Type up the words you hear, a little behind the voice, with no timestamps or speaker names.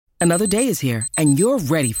Another day is here, and you're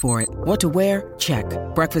ready for it. What to wear? Check.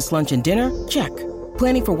 Breakfast, lunch, and dinner? Check.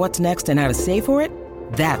 Planning for what's next and how to save for it?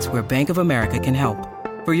 That's where Bank of America can help.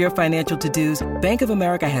 For your financial to-dos, Bank of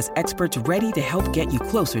America has experts ready to help get you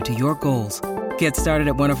closer to your goals. Get started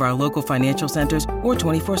at one of our local financial centers or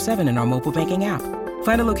 24/7 in our mobile banking app.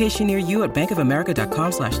 Find a location near you at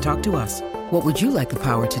bankofamerica.com/talktous. What would you like the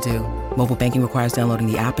power to do? Mobile banking requires downloading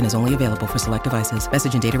the app and is only available for select devices.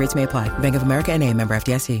 Message and data rates may apply. Bank of America N.A., member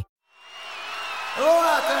FDIC. Hello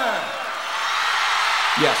out there!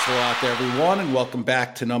 Yes, hello out there, everyone, and welcome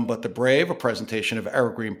back to None But the Brave, a presentation of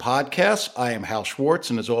Evergreen Podcasts. I am Hal Schwartz,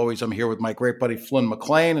 and as always, I'm here with my great buddy Flynn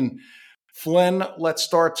McLean. And Flynn, let's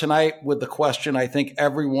start tonight with the question I think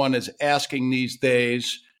everyone is asking these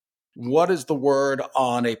days. What is the word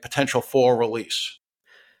on a potential fall release?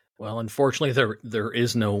 Well, unfortunately, there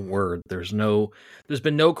is no word. There's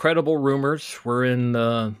been no credible rumors. We're in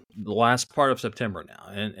the last part of September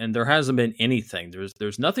now, and there hasn't been anything.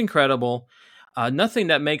 There's nothing credible, nothing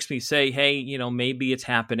that makes me say, hey, maybe it's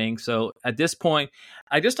happening. So at this point,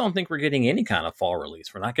 I just don't think we're getting any kind of fall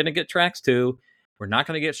release. We're not going to get Tracks 2. We're not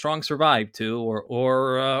going to get Strong Survive 2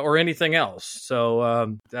 or anything else.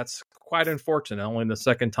 So that's quite unfortunate. Only the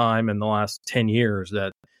second time in the last 10 years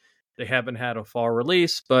that they haven't had a fall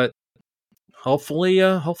release, but hopefully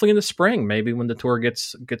in the spring, maybe when the tour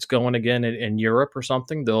gets going again in Europe or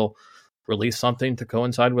something, they'll release something to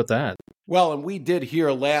coincide with that. Well, and we did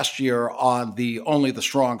hear last year on the Only the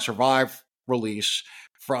Strong Survive release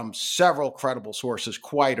from several credible sources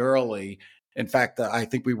quite early. In fact, I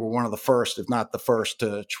think we were one of the first, if not the first,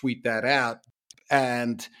 to tweet that out.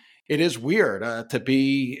 And it is weird to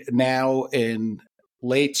be now in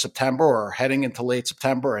late September or heading into late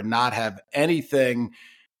September and not have anything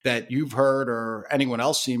that you've heard or anyone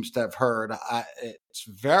else seems to have heard. It's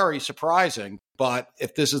very surprising, but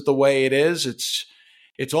if this is the way it is,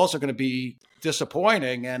 it's also going to be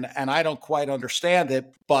disappointing, and I don't quite understand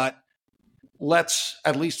it, but let's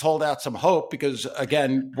at least hold out some hope because,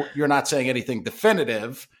 again, you're not saying anything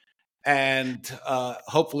definitive, and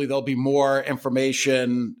hopefully there'll be more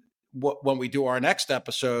information when we do our next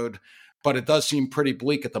episode. But it does seem pretty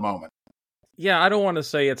bleak at the moment. Yeah, I don't want to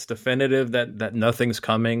say it's definitive that nothing's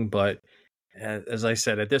coming, but as I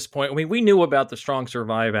said, at this point, I mean, we knew about the Strong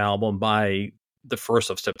Survive album by the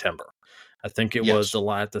 1st of September. I think it was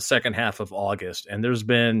the second half of August, and there's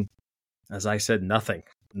been, as I said, nothing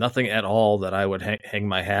at all that I would hang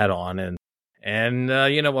my hat on. And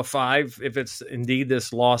a 5, if it's indeed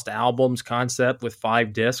this lost albums concept with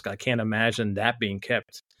 5 discs, I can't imagine that being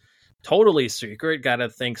kept totally secret. Got to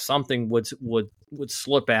think something would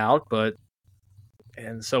slip out,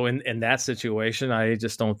 and so in that situation, I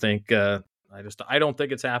just don't think I don't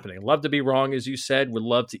think it's happening. Love to be wrong, as you said. Would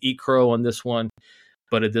love to eat crow on this one,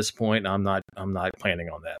 but at this point, I'm not planning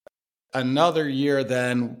on that. Another year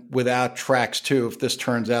then without Tracks 2, if this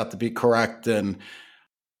turns out to be correct, and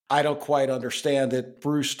I don't quite understand it.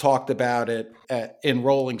 Bruce talked about it in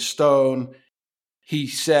Rolling Stone. He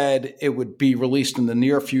said it would be released in the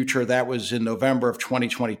near future. That was in November of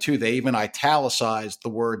 2022. They even italicized the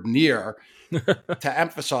word near to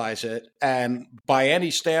emphasize it. And by any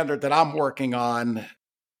standard that I'm working on,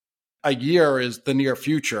 a year is the near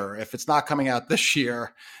future. If it's not coming out this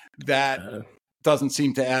year, that doesn't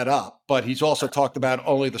seem to add up. But he's also talked about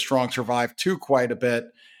Only the Strong Survive 2 quite a bit.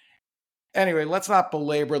 Anyway, let's not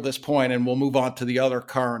belabor this point, and we'll move on to the other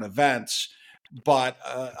current events. But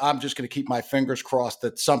I'm just going to keep my fingers crossed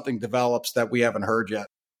that something develops that we haven't heard yet.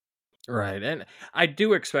 Right. And I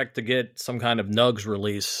do expect to get some kind of Nugs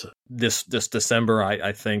release this December.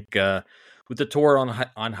 I think with the tour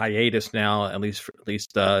on hiatus now, at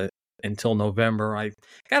least until November, I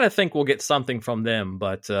kind of think we'll get something from them.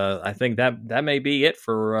 But I think that may be it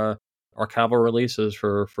for archival releases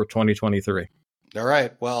for 2023. All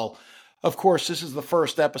right. Well, of course, this is the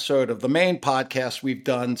first episode of the main podcast we've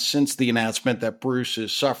done since the announcement that Bruce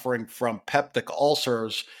is suffering from peptic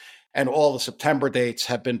ulcers and all the September dates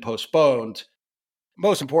have been postponed.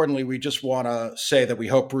 Most importantly, we just want to say that we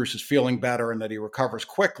hope Bruce is feeling better and that he recovers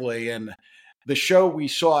quickly. And the show we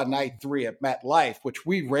saw night 3 at MetLife, which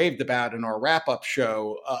we raved about in our wrap-up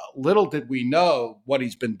show, little did we know what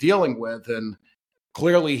he's been dealing with. And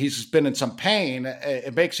clearly he's been in some pain.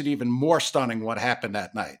 It makes it even more stunning what happened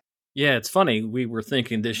that night. Yeah, it's funny. We were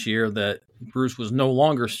thinking this year that Bruce was no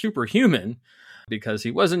longer superhuman because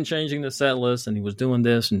he wasn't changing the set list and he was doing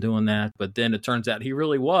this and doing that. But then it turns out he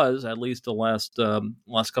really was, at least the last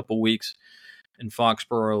couple of weeks in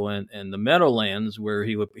Foxborough and the Meadowlands, where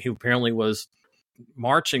he apparently was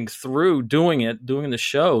marching through doing the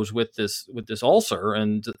shows with this ulcer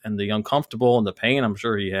and the uncomfortable and the pain I'm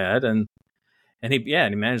sure he had. And And he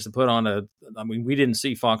managed to put on I mean, we didn't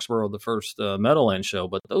see Foxborough the first Meadowlands show,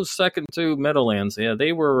 but those second two Meadowlands,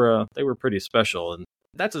 they were pretty special, and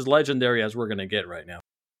that's as legendary as we're going to get right now.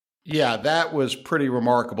 Yeah, that was pretty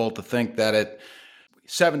remarkable to think that at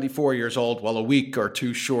 74 years old, well, a week or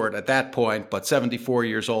two short at that point, but 74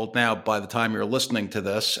 years old now by the time you're listening to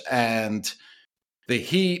this, and the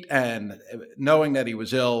heat and knowing that he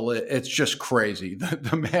was ill, it's just crazy.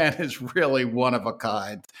 The man is really one of a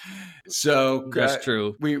kind. So that's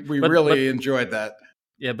true. We really enjoyed that.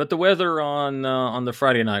 Yeah, but the weather on the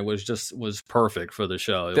Friday night was perfect for the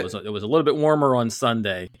show. It was a little bit warmer on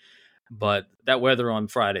Sunday, but that weather on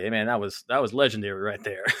Friday, man, that was legendary right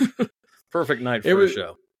there. Perfect night for a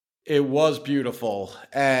show. It was beautiful,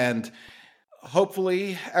 and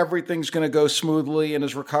hopefully everything's going to go smoothly in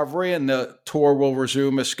his recovery, and the tour will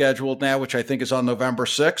resume as scheduled now, which I think is on November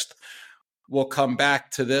 6th. We'll come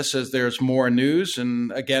back to this as there's more news,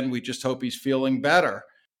 and again, we just hope he's feeling better.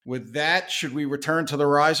 With that, should we return to the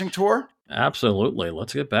Rising Tour? Absolutely.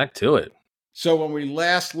 Let's get back to it. So when we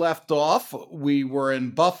last left off, we were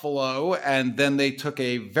in Buffalo, and then they took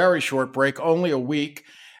a very short break, only a week,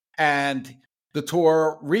 and the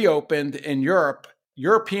tour reopened in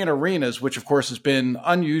European arenas, which of course has been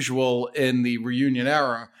unusual in the reunion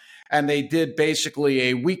era. And they did basically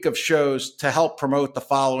a week of shows to help promote the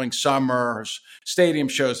following summer's stadium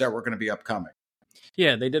shows that were going to be upcoming.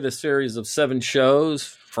 Yeah, they did a series of 7 shows: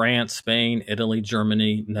 France, Spain, Italy,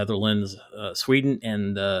 Germany, Netherlands, Sweden,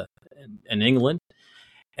 and England.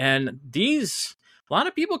 And a lot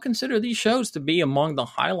of people consider these shows to be among the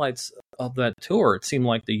highlights of that tour. It seemed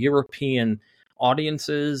like the European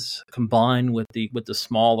audiences combined with the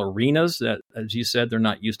small arenas that, as you said, they're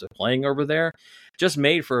not used to playing over there, just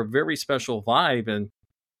made for a very special vibe. And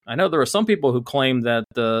I know there are some people who claim that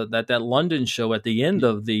that London show at the end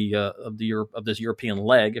of this European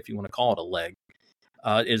leg, if you want to call it a leg,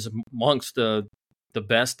 is amongst the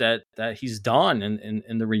best that he's done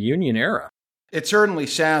in the reunion era. It certainly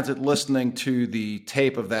sounds at listening to the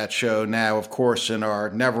tape of that show now, of course, in our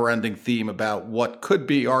never-ending theme about what could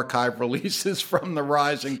be archive releases from the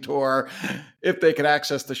Rising Tour, if they could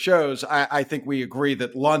access the shows, I think we agree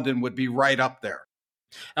that London would be right up there.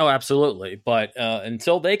 Oh, absolutely. But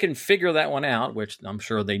until they can figure that one out, which I'm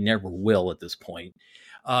sure they never will at this point,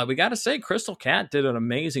 we got to say Crystal Cat did an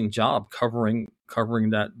amazing job covering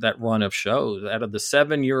that run of shows. Out of the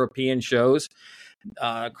 7 European shows,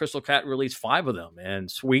 Crystal Cat released 5 of them,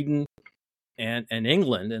 and Sweden and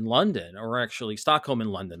England and London, or actually Stockholm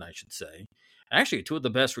and London, I should say. Actually, 2 of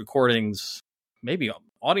the best recordings, maybe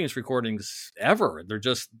audience recordings ever. They're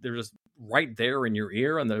just right there in your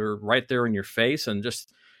ear, and they're right there in your face, and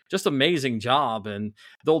just amazing job. And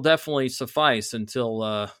they'll definitely suffice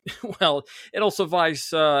until well, it'll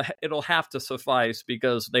suffice. It'll have to suffice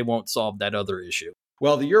because they won't solve that other issue.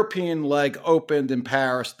 Well, the European leg opened in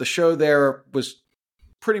Paris. The show there was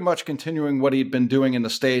pretty much continuing what he'd been doing in the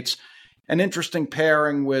States. An interesting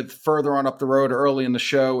pairing with Further On Up the Road early in the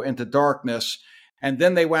show, Into Darkness. And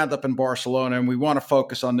then they wound up in Barcelona. And we want to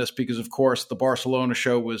focus on this because, of course, the Barcelona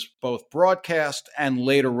show was both broadcast and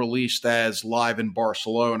later released as Live in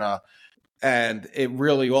Barcelona. And it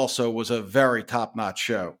really also was a very top-notch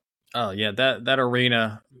show. Oh, yeah, that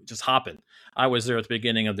arena just hopping. I was there at the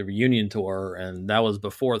beginning of the reunion tour, and that was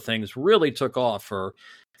before things really took off for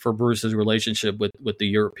Bruce's relationship with the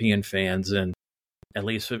European fans, and at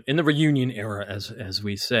least in the reunion era, as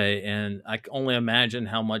we say. And I can only imagine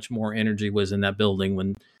how much more energy was in that building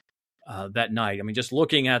when that night. I mean, just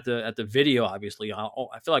looking at the video, obviously, I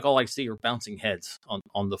feel like all I see are bouncing heads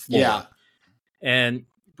on the floor. Yeah. And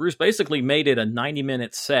Bruce basically made it a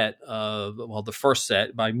 90-minute set the first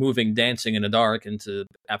set by moving Dancing in the Dark into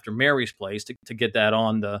After Mary's Place to get that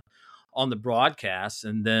on the broadcast.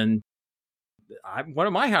 And then one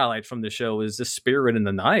of my highlights from the show is the Spirit in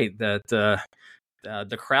the Night that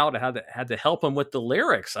the crowd had to help him with the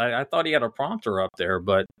lyrics. I thought he had a prompter up there,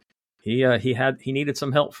 but he needed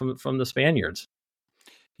some help from the Spaniards.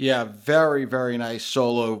 Yeah, very, very nice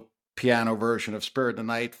solo piano version of Spirit in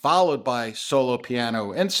the Night, followed by solo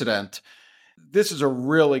piano Incident. This is a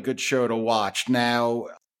really good show to watch. Now,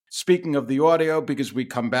 speaking of the audio, because we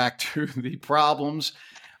come back to the problems,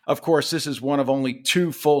 of course, this is one of only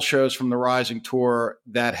 2 full shows from the Rising Tour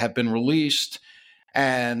that have been released.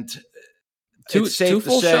 And two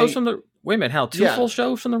full say, shows from the wait a minute, how 2 full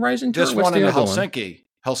shows from the Rising Tour? This one in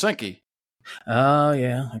Helsinki. Oh,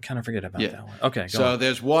 yeah. I kind of forget about that one. Okay, so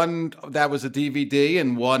there's one that was a DVD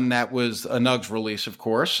and one that was a Nugs release, of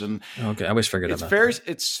course. And okay, I always forget about that.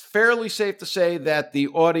 It's fairly safe to say that the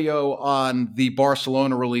audio on the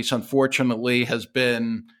Barcelona release, unfortunately, has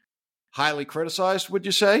been highly criticized, would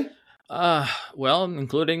you say? Well,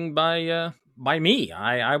 including by me.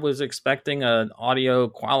 I was expecting an audio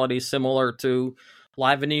quality similar to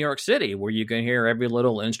live in New York City, where you can hear every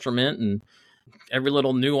little instrument and every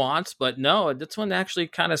little nuance. But no, this one actually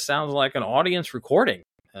kind of sounds like an audience recording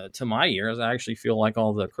to my ears. I actually feel like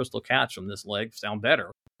all the Crystal Cats from this leg sound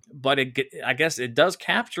better. But I guess it does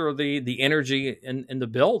capture the energy in the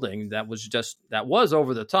building that was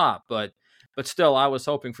over the top. But still, I was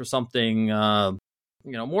hoping for something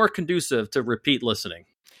more conducive to repeat listening.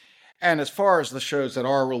 And as far as the shows that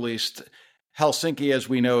are released, Helsinki, as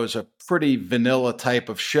we know, is a pretty vanilla type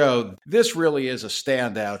of show. This really is a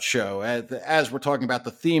standout show. As we're talking about,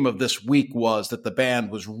 the theme of this week was that the band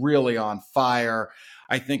was really on fire.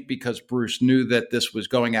 I think because Bruce knew that this was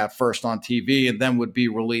going out first on TV and then would be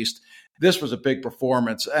released. This was a big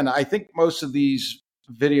performance. And I think most of these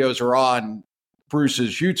videos are on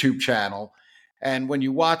Bruce's YouTube channel. And when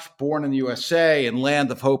you watch Born in the USA and Land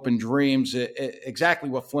of Hope and Dreams, exactly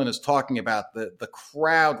what Flynn is talking about, the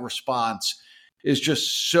crowd response is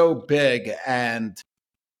just so big, and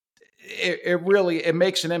it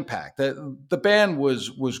makes an impact. The band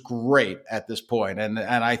was great at this point, and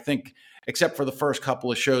I think, except for the first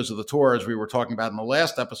couple of shows of the tour, as we were talking about in the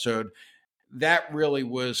last episode, that really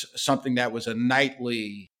was something that was a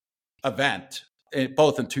nightly event,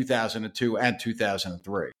 both in 2002 and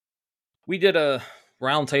 2003. We did a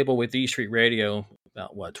roundtable with E Street Radio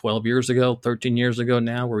about, 12 years ago, 13 years ago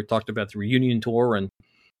now, where we talked about the reunion tour. And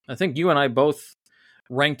I think you and I both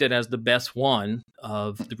ranked it as the best one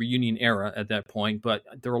of the reunion era at that point. But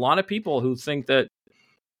there are a lot of people who think that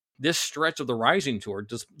this stretch of the Rising tour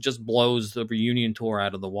just blows the reunion tour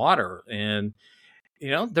out of the water. And,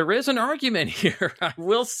 there is an argument here. I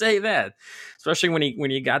will say that, especially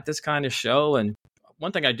when you got this kind of show. And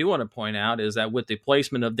one thing I do want to point out is that with the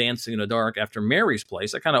placement of Dancing in the Dark after Mary's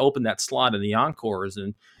Place, I kind of opened that slot in the encores,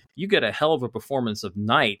 and you get a hell of a performance of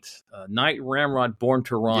Night. Night, Ramrod, Born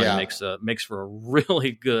to Run makes for a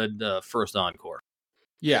really good first encore.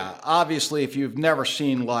 Yeah, obviously, if you've never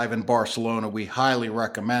seen Live in Barcelona, we highly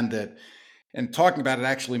recommend it. And talking about it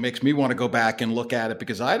actually makes me want to go back and look at it,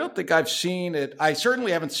 because I don't think I've seen it. I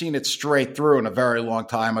certainly haven't seen it straight through in a very long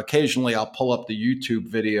time. Occasionally, I'll pull up the YouTube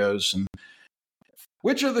videos. And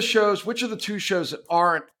which are the two shows that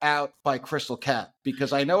aren't out by Crystal Cat?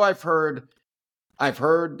 Because I know I've heard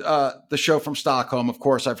the show from Stockholm. Of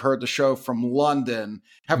course, I've heard the show from London.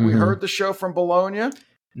 Have we heard the show from Bologna?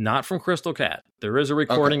 Not from Crystal Cat. There is a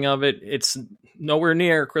recording of it. It's nowhere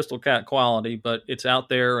near Crystal Cat quality, but it's out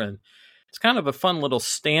there, and it's kind of a fun little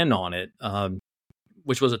stand on it,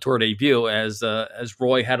 which was a tour debut, as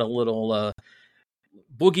Roy had a little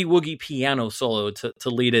boogie woogie piano solo to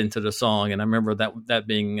lead into the song. And I remember that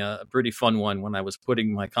being a pretty fun one when I was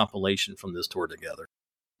putting my compilation from this tour together.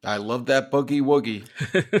 I love that boogie woogie.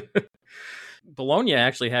 Bologna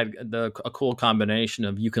actually had a cool combination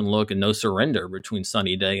of You Can Look and No Surrender between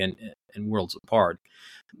Sunny Day and Worlds Apart.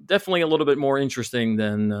 Definitely a little bit more interesting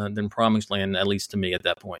than Promised Land, at least to me at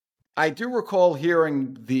that point. I do recall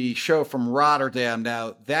hearing the show from Rotterdam.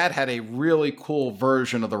 Now, that had a really cool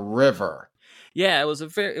version of The River. Yeah, it was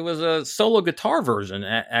a solo guitar version,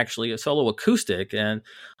 actually, a solo acoustic, and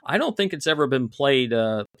I don't think it's ever been played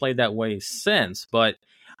that way since. But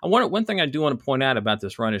one thing I do want to point out about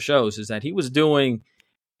this run of shows is that he was doing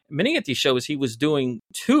many of these shows. He was doing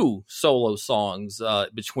two solo songs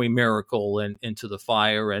between Miracle and Into the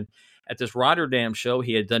Fire, and at this Rotterdam show,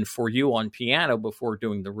 he had done For You on piano before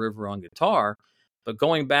doing The River on guitar. But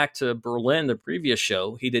going back to Berlin, the previous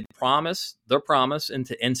show, he did Promise, The Promise,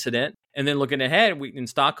 into Incident. And then looking ahead, in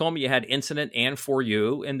Stockholm, you had Incident and For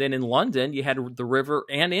You. And then in London, you had The River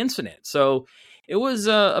and Incident. So it was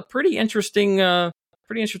a pretty interesting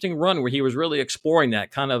run where he was really exploring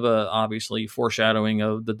that, kind of obviously foreshadowing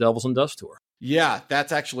of the Devils and Dust tour. Yeah,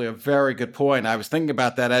 that's actually a very good point. I was thinking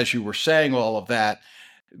about that as you were saying all of that.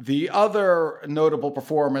 The other notable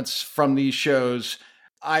performance from these shows,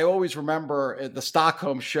 I always remember at the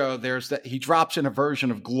Stockholm show, he drops in a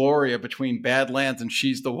version of Gloria between Badlands and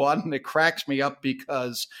She's the One. And it cracks me up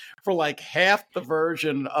because for like half the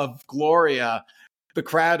version of Gloria, the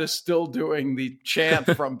crowd is still doing the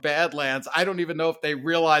chant from Badlands. I don't even know if they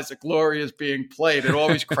realize that Gloria is being played. It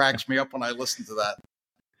always cracks me up when I listen to that.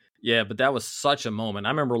 Yeah, but that was such a moment.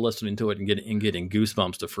 I remember listening to it and getting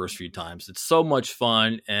goosebumps the first few times. It's so much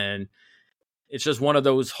fun, and it's just one of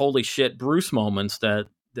those holy shit Bruce moments that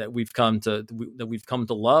we've come to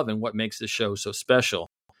love, and what makes this show so special.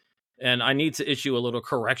 And I need to issue a little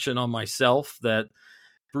correction on myself that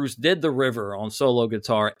Bruce did The River on solo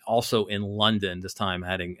guitar, also in London, this time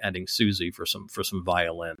adding Susie for some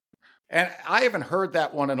violin. And I haven't heard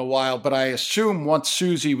that one in a while, but I assume once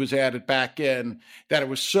Susie was added back in, that it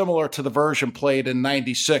was similar to the version played in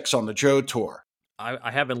 '96 on the Joe Tour.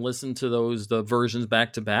 I haven't listened to the versions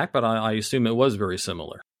back to back, but I assume it was very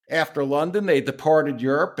similar. After London, they departed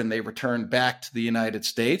Europe and they returned back to the United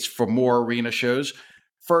States for more arena shows.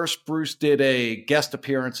 First, Bruce did a guest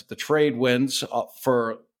appearance at the Trade Winds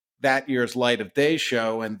for that year's Light of Day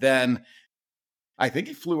show. And then I think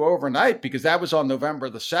he flew overnight because that was on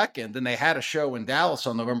November the 2nd. And they had a show in Dallas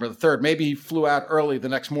on November the 3rd. Maybe he flew out early the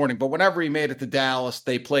next morning. But whenever he made it to Dallas,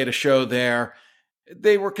 they played a show there.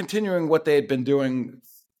 They were continuing what they had been doing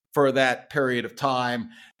for that period of time.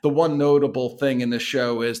 The one notable thing in this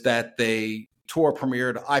show is that they tour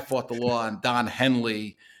premiered I Fought the Law, and Don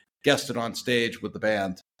Henley guested on stage with the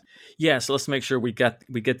band. Yeah, so let's make sure we get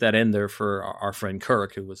that in there for our friend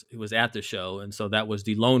Kirk, who was at the show, and so that was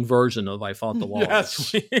the lone version of I Fought the Law.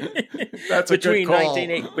 Yes, that's between a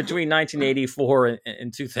good call. Between 1984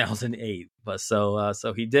 and 2008. But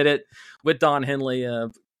so he did it with Don Henley, a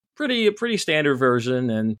pretty standard version,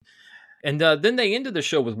 and then they ended the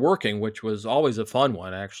show with Working, which was always a fun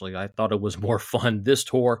one. Actually, I thought it was more fun this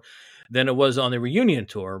tour than it was on the reunion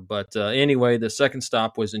tour. But anyway, the second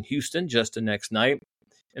stop was in Houston just the next night.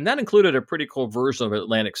 And that included a pretty cool version of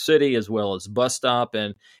Atlantic City, as well as Bus Stop,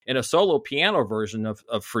 and a solo piano version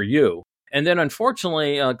of For You. And then,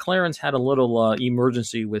 unfortunately, Clarence had a little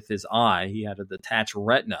emergency with his eye. He had a detached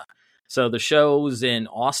retina. So the shows in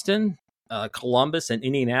Austin, Columbus, and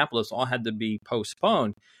Indianapolis all had to be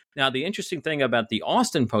postponed. Now, the interesting thing about the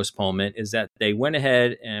Austin postponement is that they went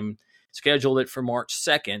ahead and scheduled it for March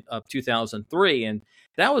 2nd of 2003. And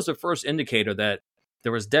that was the first indicator that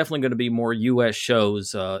there was definitely going to be more U.S.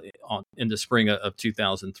 shows in the spring of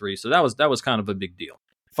 2003. So that was kind of a big deal.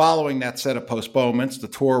 Following that set of postponements, the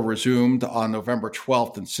tour resumed on November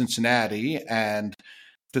 12th in Cincinnati. And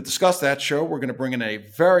to discuss that show, we're going to bring in a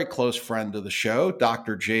very close friend of the show,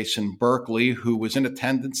 Dr. Jason Berkeley, who was in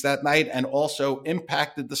attendance that night and also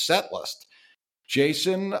impacted the set list.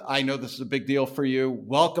 Jason, I know this is a big deal for you.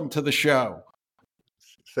 Welcome to the show.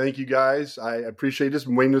 Thank you, guys. I appreciate this.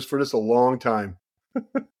 Been waiting for this a long time.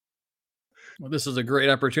 Well, this is a great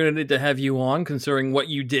opportunity to have you on, considering what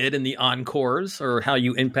you did in the encores or how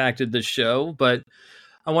you impacted the show. But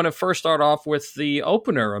I want to first start off with the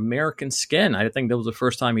opener, American Skin. I think that was the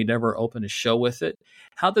first time he'd ever opened a show with it.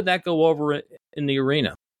 How did that go over in the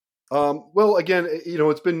arena? Well, again,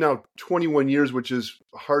 it's been now 21 years, which is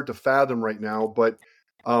hard to fathom right now. But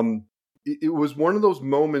it was one of those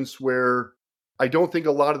moments where I don't think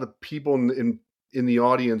a lot of the people in the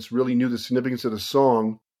audience really knew the significance of the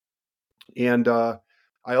song. And I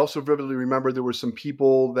also vividly remember there were some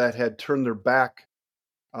people that had turned their back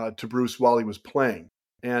to Bruce while he was playing.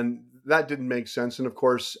 And that didn't make sense. And of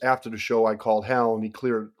course, after the show, I called Hal and he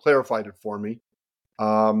clarified it for me,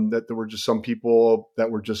 that there were just some people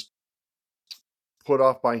that were just put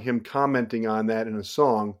off by him commenting on that in a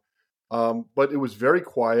song. But it was very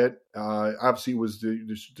quiet. Obviously, it was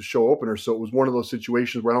the show opener, so it was one of those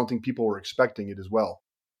situations where I don't think people were expecting it as well.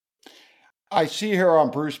 I see here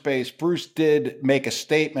on Bruce Base, Bruce did make a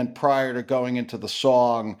statement prior to going into the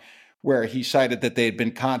song where he cited that they had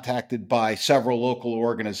been contacted by several local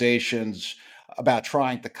organizations about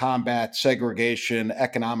trying to combat segregation,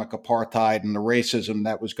 economic apartheid, and the racism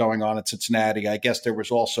that was going on in Cincinnati. I guess there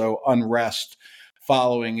was also unrest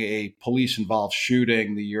following a police-involved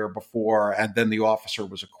shooting the year before, and then the officer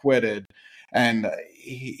was acquitted. And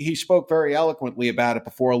he spoke very eloquently about it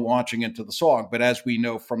before launching into the song. But as we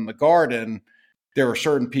know from The Garden, there are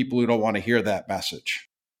certain people who don't want to hear that message.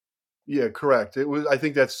 Yeah, correct. It was. I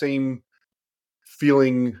think that same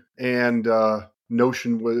feeling and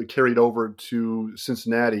notion was carried over to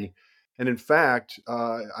Cincinnati. And in fact,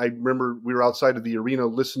 I remember we were outside of the arena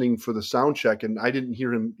listening for the sound check, and I didn't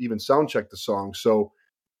hear him even sound check the song. So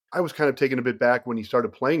I was kind of taken a bit back when he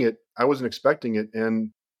started playing it. I wasn't expecting it.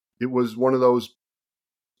 And it was one of those,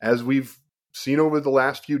 as we've seen over the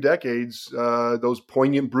last few decades, those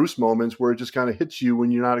poignant Bruce moments where it just kind of hits you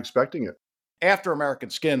when you're not expecting it. After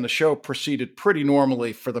American Skin, the show proceeded pretty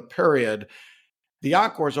normally for the period. The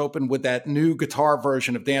encores opened with that new guitar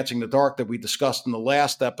version of Dancing in the Dark that we discussed in the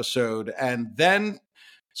last episode, and then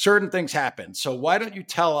certain things happened. So why don't you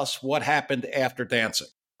tell us what happened after Dancing?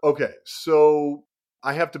 Okay, so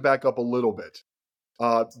I have to back up a little bit.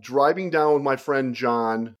 Driving down with my friend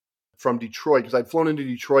John from Detroit, because I'd flown into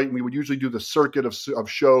Detroit, and we would usually do the circuit of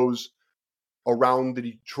shows around the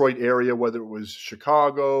Detroit area, whether it was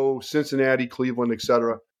Chicago, Cincinnati, Cleveland,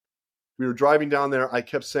 etc. We were driving down there. I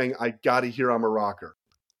kept saying, I got to hear I'm a Rocker.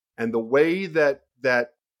 And the way that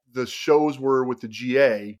the shows were with the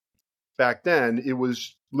GA, back then, it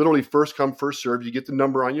was literally first come, first served. You get the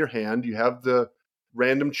number on your hand. You have the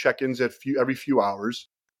random check-ins every few hours.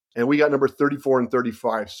 And we got number 34 and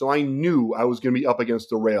 35. So I knew I was going to be up against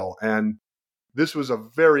the rail. And this was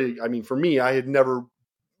for me, I had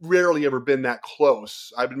rarely ever been that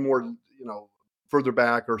close. I've been more, further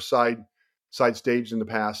back or side stage in the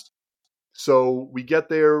past. So we get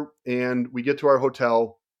there and we get to our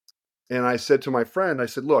hotel. And I said to my friend, I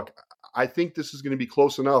said, look, I think this is going to be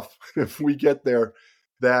close enough if we get there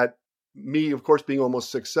that me, of course, being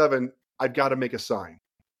almost 6'7", I've got to make a sign.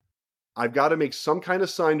 I've got to make some kind of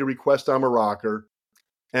sign to request I'm a rocker.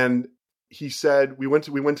 And he said, we went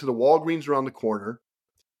to the Walgreens around the corner.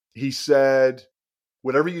 He said,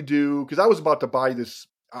 whatever you do, because I was about to buy this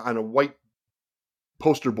on a white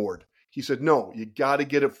poster board. He said, no, you got to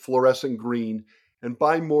get it fluorescent green and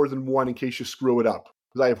buy more than one in case you screw it up,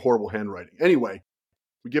 because I have horrible handwriting. Anyway,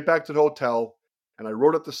 we get back to the hotel and I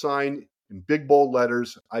wrote up the sign in big bold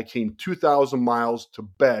letters. I came 2,000 miles to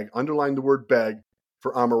beg, underline the word beg,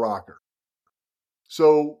 for I'm a rocker.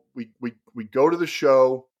 So we go to the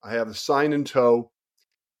show. I have the sign in tow.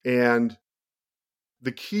 And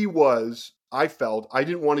the key was, I felt I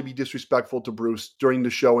didn't want to be disrespectful to Bruce during the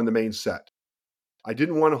show in the main set. I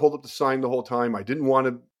didn't want to hold up the sign the whole time. I didn't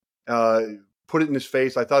want to put it in his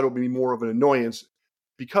face. I thought it would be more of an annoyance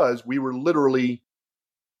because we were literally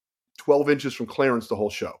 12 inches from Clarence the whole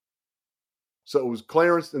show. So it was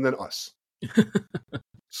Clarence and then us.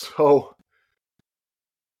 So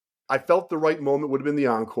I felt the right moment would have been the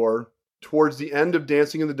encore. Towards the end of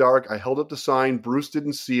Dancing in the Dark, I held up the sign. Bruce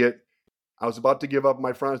didn't see it. I was about to give up.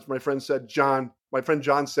 My friend said, my friend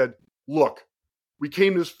John said, look, we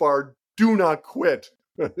came this far. Do not quit.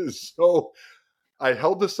 So I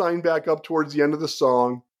held the sign back up towards the end of the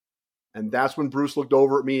song. And that's when Bruce looked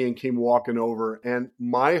over at me and came walking over. And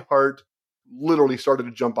my heart literally started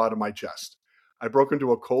to jump out of my chest. I broke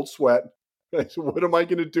into a cold sweat. I said, what am I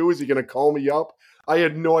going to do? Is he going to call me up? I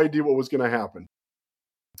had no idea what was going to happen.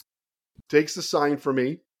 Takes the sign for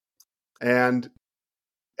me. And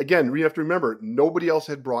again, we have to remember, nobody else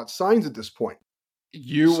had brought signs at this point.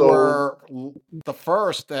 You were the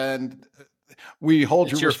first, and we hold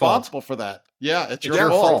you responsible for that. Yeah, it's your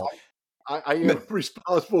fault. I am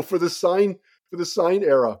responsible for the sign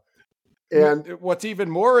era. And what's even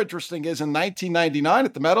more interesting is in 1999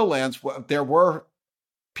 at the Meadowlands, there were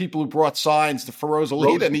people who brought signs to Feroz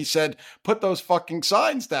Alita, and he said, put those fucking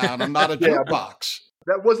signs down. I'm not a jukebox.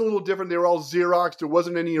 That was a little different. They were all Xerox. There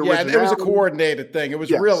wasn't any originality. Yeah, it was a coordinated thing. It was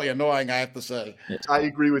really annoying, I have to say. I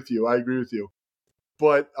agree with you.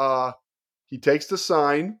 But he takes the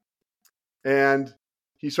sign and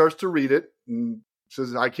he starts to read it and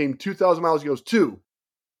says, I came 2,000 miles. He goes, to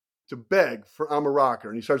beg for I'm a rocker.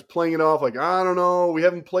 And he starts playing it off like, I don't know. We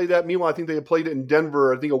haven't played that. Meanwhile, I think they had played it in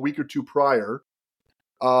Denver, I think a week or two prior.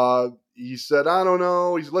 He said, I don't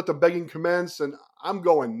know. He's let the begging commence and I'm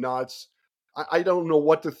going nuts. I don't know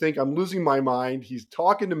what to think. I'm losing my mind. He's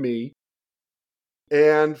talking to me.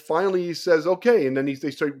 And finally he says, okay. And then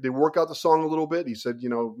they work out the song a little bit. He said,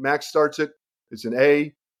 Max starts it. It's an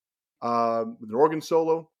A with an organ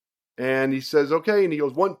solo. And he says, okay. And he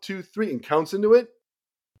goes 1, 2, 3 and counts into it.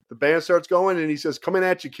 The band starts going and he says, coming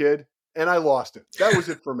at you, kid. And I lost it. That was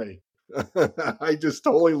it for me. I just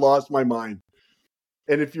totally lost my mind.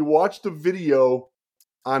 And if you watch the video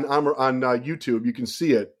on YouTube, you can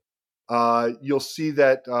see it. You'll see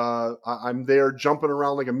that I'm there jumping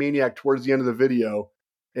around like a maniac towards the end of the video.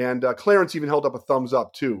 And Clarence even held up a thumbs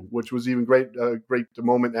up too, which was even great the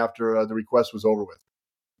moment after the request was over with.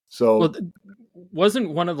 So wasn't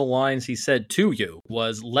one of the lines he said to you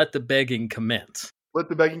was, let the begging commence. Let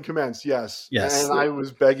the begging commence. Yes. Yes. And I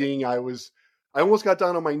was begging. I almost got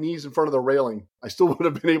down on my knees in front of the railing. I still would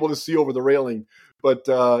have been able to see over the railing, but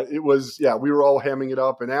it was, we were all hamming it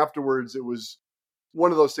up. And afterwards it was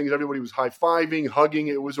one of those things. Everybody was high-fiving, hugging.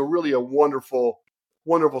 It was a wonderful,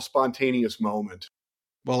 wonderful, spontaneous moment.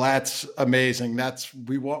 Well, that's amazing. That's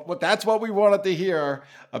what we wanted to hear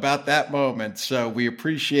about that moment. So we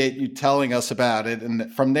appreciate you telling us about it.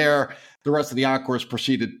 And from there, the rest of the encores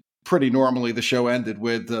proceeded pretty normally. The show ended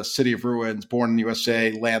with City of Ruins, Born in the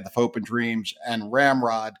USA, Land of Hope and Dreams, and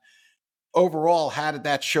Ramrod. Overall, how did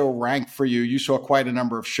that show rank for you? You saw quite a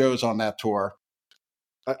number of shows on that tour.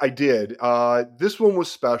 I did. This one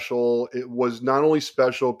was special. It was not only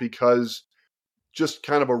special because just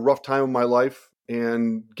kind of a rough time of my life,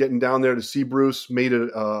 and getting down there to see Bruce made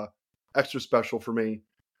it extra special for me.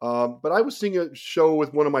 But I was seeing a show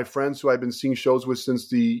with one of my friends who I've been seeing shows with since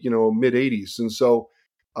the mid 80s. And so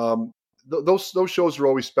those shows are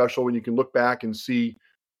always special when you can look back and see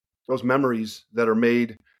those memories that are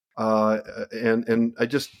made. And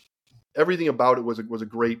everything about it was a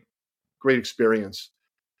great experience.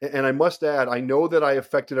 And I must add, I know that I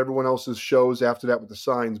affected everyone else's shows after that with the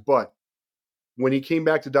signs, but when he came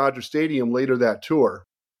back to Dodger Stadium later that tour,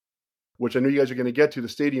 which I know you guys are going to get to, the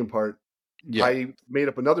stadium part, I made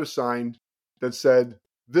up another sign that said,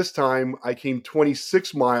 "This time I came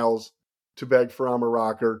 26 miles to beg for I'm a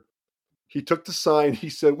Rocker." He took the sign. He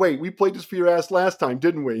said, "Wait, we played this for your ass last time,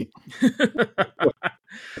 didn't we?"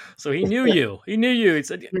 So he knew you. He knew you. He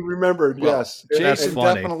said, He remembered, well, yes. Jason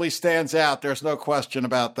definitely stands out. There's no question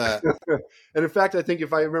about that. And in fact, I think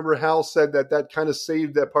if I remember, Hal said that kind of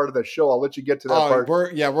saved that part of the show. I'll let you get to that part.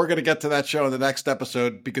 We're going to get to that show in the next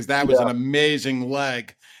episode because that was an amazing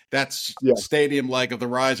leg. That's stadium leg of the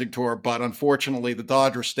Rising Tour. But unfortunately, the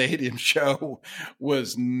Dodger Stadium show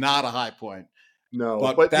was not a high point.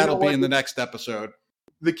 No, but that'll be in the next episode.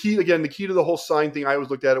 The key to the whole sign thing, I always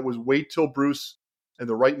looked at it was wait till Bruce and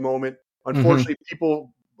the right moment. Unfortunately,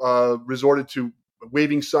 people resorted to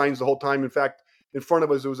waving signs the whole time. In fact, in front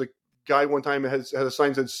of us, there was a guy one time that had a sign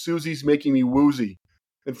that said, "Susie's making me woozy,"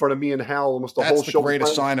 in front of me and Hal almost the whole show. That's the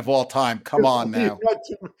greatest sign of all time. Come on now.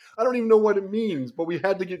 I don't even know what it means, but we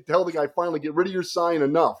had to tell the guy finally, get rid of your sign,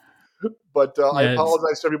 enough. But I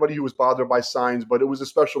apologize to everybody who was bothered by signs, but it was a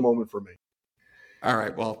special moment for me. All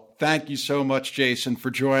right. Well, thank you so much, Jason,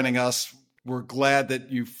 for joining us. We're glad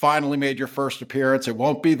that you finally made your first appearance. It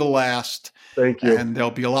won't be the last. Thank you. And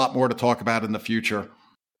there'll be a lot more to talk about in the future.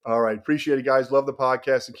 All right. Appreciate it, guys. Love the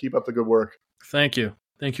podcast and keep up the good work. Thank you.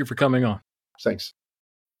 Thank you for coming on. Thanks.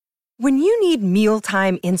 When you need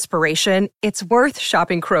mealtime inspiration, it's worth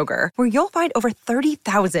shopping Kroger, where you'll find over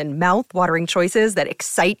 30,000 mouth-watering choices that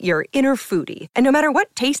excite your inner foodie. And no matter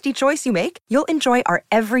what tasty choice you make, you'll enjoy our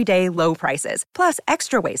everyday low prices, plus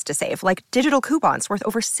extra ways to save, like digital coupons worth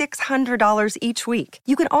over $600 each week.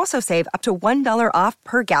 You can also save up to $1 off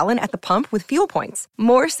per gallon at the pump with fuel points.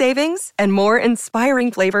 More savings and more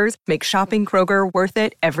inspiring flavors make shopping Kroger worth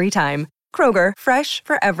it every time. Kroger, fresh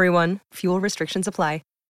for everyone. Fuel restrictions apply.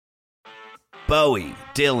 Bowie,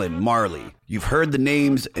 Dylan, Marley. You've heard the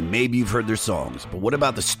names and maybe you've heard their songs, but what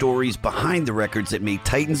about the stories behind the records that made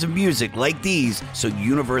titans of music like these so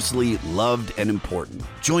universally loved and important?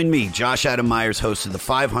 Join me, Josh Adam Myers, host of The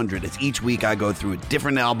 500, as each week I go through a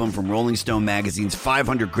different album from Rolling Stone magazine's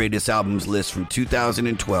 500 Greatest Albums list from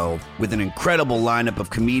 2012 with an incredible lineup of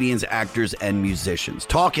comedians, actors, and musicians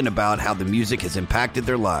talking about how the music has impacted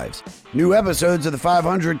their lives. New episodes of The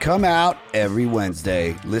 500 come out every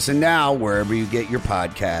Wednesday. Listen now wherever you get your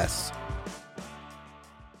podcasts.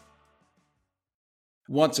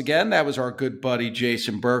 Once again, that was our good buddy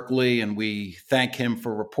Jason Berkeley, and we thank him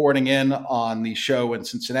for reporting in on the show in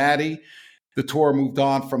Cincinnati. The tour moved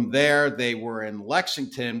on from there. They were in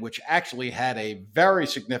Lexington, which actually had a very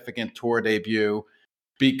significant tour debut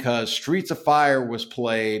because Streets of Fire was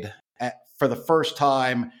played for the first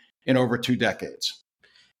time in over 2 decades.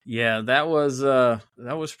 Yeah, that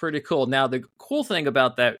was pretty cool. Now, the cool thing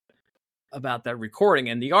about that recording,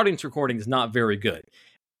 and the audience recording is not very good,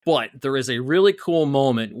 but there is a really cool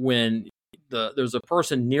moment when there's a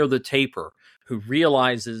person near the taper who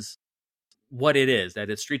realizes what it is, that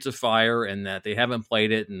it's Streets of Fire and that they haven't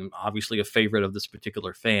played it, and obviously a favorite of this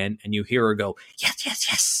particular fan, and you hear her go, yes, yes,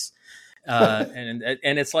 yes.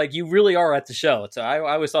 And it's like you really are at the show. So I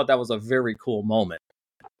always thought that was a very cool moment.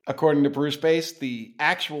 According to Bruce Bass, the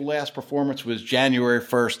actual last performance was January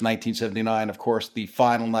 1st, 1979. Of course, the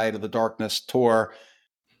final night of the Darkness tour.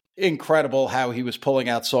 Incredible how he was pulling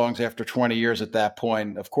out songs after 20 years at that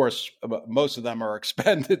point. Of course, most of them are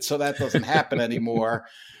expended, so that doesn't happen anymore.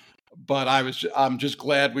 But I'm just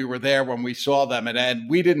glad we were there when we saw them. And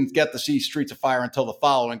we didn't get to see Streets of Fire until the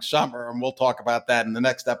following summer, and we'll talk about that in the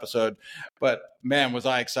next episode. But man, was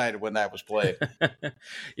I excited when that was played.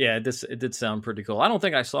 Yeah, it did sound pretty cool. I don't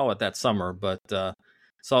think I saw it that summer, but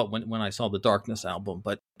saw it when I saw the Darkness album.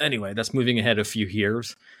 But anyway, that's moving ahead a few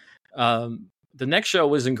years. The next show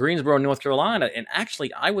was in Greensboro, North Carolina, and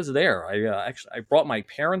actually I was there. I brought my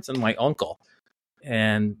parents and my uncle,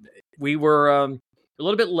 and we were a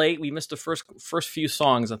little bit late. We missed the first few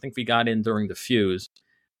songs. I think we got in during the Fuse,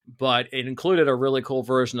 but it included a really cool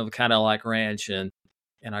version of Cadillac Ranch, and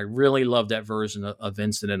I really loved that version of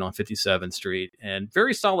Incident on 57th Street. And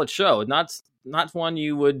very solid show. Not one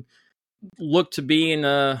you would look to be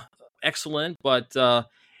in excellent, but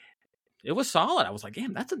it was solid. I was like,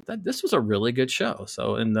 damn, this was a really good show.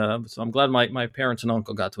 So I'm glad my parents and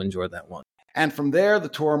uncle got to enjoy that one. And from there, the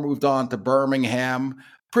tour moved on to Birmingham.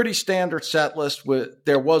 Pretty standard set list.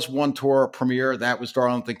 There was one tour premiere, that was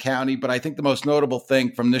Darlington County, but I think the most notable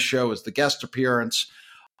thing from this show is the guest appearance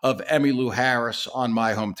of Emmylou Harris on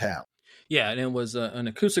My Hometown. Yeah, and it was an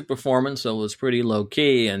acoustic performance, so it was pretty low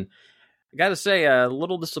key, and I got to say, a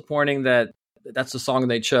little disappointing that that's the song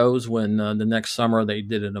they chose when the next summer they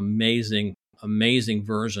did an amazing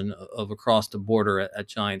version of Across the Border at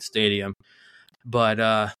Giant Stadium.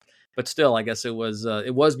 But still, I guess it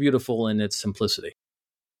was beautiful in its simplicity.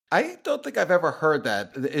 I don't think I've ever heard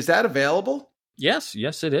that. Is that available? Yes,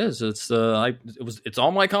 it is. It's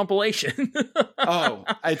on my compilation. Oh,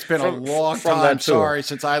 it's been a long time. Sorry,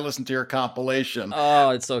 since I listened to your compilation. Oh,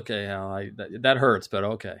 it's okay, Hal. That hurts, but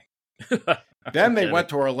okay. Then they went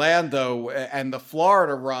to Orlando and the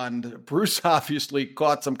Florida run. Bruce obviously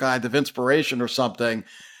caught some kind of inspiration or something.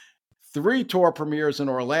 3 tour premieres in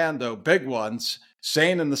Orlando, big ones.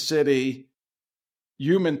 Sane in the City,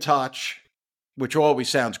 Human Touch, which always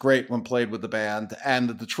sounds great when played with the band, and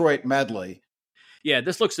the Detroit medley. Yeah,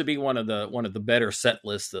 this looks to be one of the better set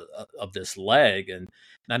lists of this leg. And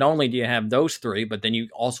not only do you have those 3, but then you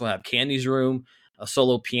also have Candy's Room, a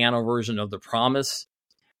solo piano version of The Promise,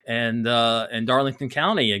 and Darlington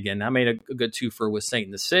County again. I made a good twofer with Saint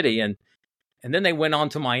in the City, and then they went on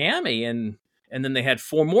to Miami, and then they had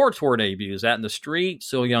 4 more tour debuts: Out in the Street,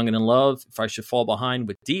 So Young and in Love, If I Should Fall Behind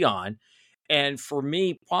with Dion. And for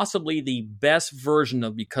me, possibly the best version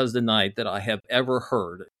of Because the Night that I have ever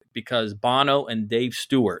heard, because Bono and Dave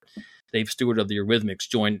Stewart of the Eurythmics,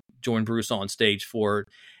 joined Bruce on stage for it.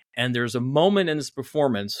 And there's a moment in this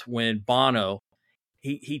performance when Bono,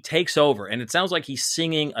 he takes over, and it sounds like he's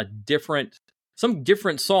singing some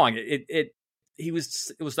different song. It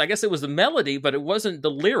was I guess it was the melody, but it wasn't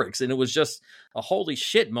the lyrics, and it was just a holy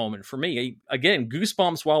shit moment for me. Again,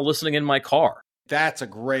 goosebumps while listening in my car. That's a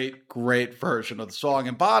great version of the song.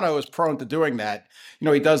 And Bono is prone to doing that. You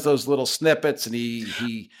know, he does those little snippets, and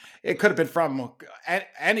it could have been from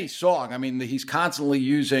any song. I mean, he's constantly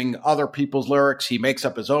using other people's lyrics. He makes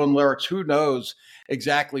up his own lyrics. Who knows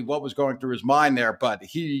exactly what was going through his mind there, but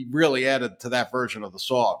he really added to that version of the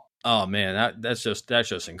song. Oh man, that's just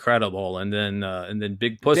incredible. And then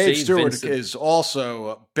Big Pussy. Dave Stewart is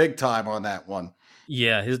also big time on that one.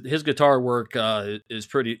 Yeah, his guitar work is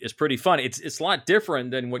pretty fun. It's a lot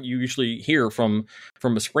different than what you usually hear from a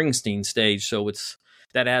Springsteen stage, so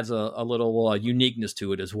that adds a little uniqueness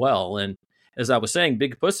to it as well. And as I was saying,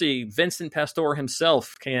 Big Pussy, Vincent Pastore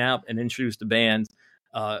himself came out and introduced the band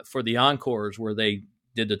for the encores where they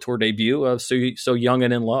did the tour debut of So Young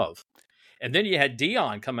and in Love. And then you had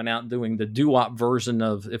Dion coming out and doing the doo-wop version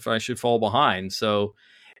of If I Should Fall Behind. So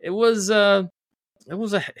it was a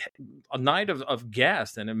night of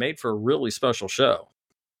guests, and it made for a really special show.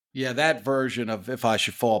 Yeah, that version of If I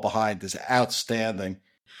Should Fall Behind is outstanding.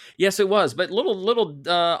 Yes, it was, but little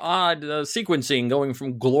odd sequencing going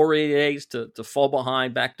from Glory Days to Fall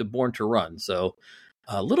Behind back to Born to Run. So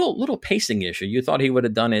a little pacing issue. You thought he would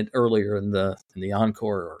have done it earlier in the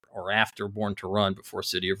encore or after Born to Run before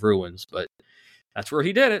City of Ruins, but that's where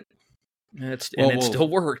he did it. And it still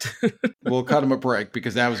worked. We'll cut him a break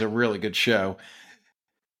because that was a really good show.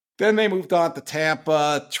 Then they moved on to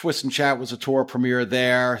Tampa. Twist and Chat was a tour premiere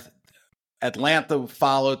there. Atlanta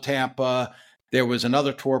followed Tampa. There was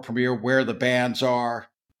another tour premiere, Where the Bands Are.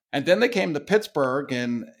 And then they came to Pittsburgh,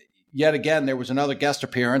 and yet again, there was another guest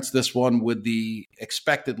appearance. This one with the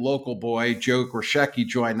expected local boy, Joe Grishecki,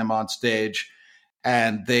 joined them on stage.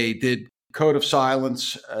 And they did Code of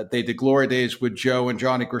Silence. They did Glory Days with Joe and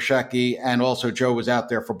Johnny Grishecki. And also Joe was out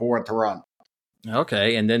there for Born to Run.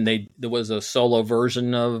 Okay, and then there was a solo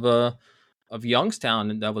version of Youngstown,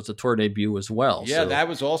 and that was a tour debut as well. Yeah, so that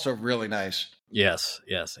was also really nice. Yes.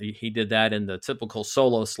 He did that in the typical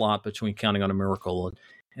solo slot between Counting on a Miracle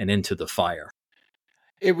and Into the Fire.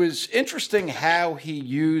 It was interesting how he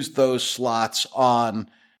used those slots on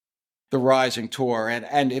the Rising Tour.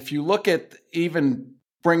 And if you look at even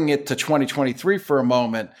bringing it to 2023 for a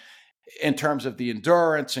moment, in terms of the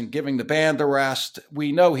endurance and giving the band a rest,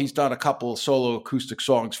 we know he's done a couple of solo acoustic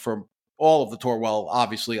songs for all of the tour. Well,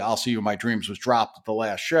 obviously, I'll See You in My Dreams was dropped at the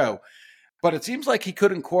last show. But it seems like he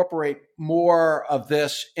could incorporate more of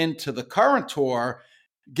this into the current tour,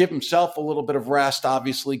 give himself a little bit of rest,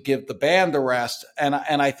 obviously give the band a rest. And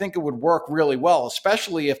I think it would work really well,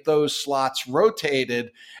 especially if those slots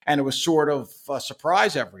rotated and it was sort of a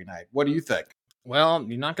surprise every night. What do you think? Well,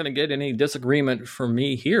 you're not going to get any disagreement from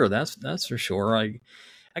me here. That's for sure.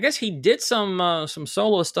 I guess he did some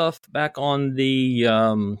solo stuff back on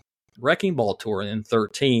the Wrecking Ball tour in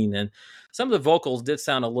 2013, and some of the vocals did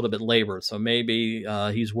sound a little bit labored. So maybe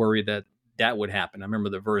he's worried that would happen. I remember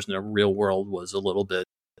the version of Real World was a little bit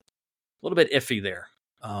iffy there.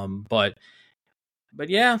 But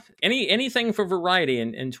yeah, anything for variety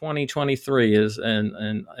in 2023 is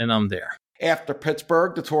and I'm there. After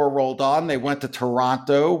Pittsburgh, the tour rolled on. They went to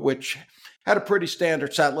Toronto, which had a pretty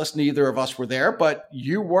standard set list. Neither of us were there, but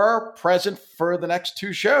you were present for the next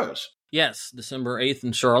two shows. Yes, December 8th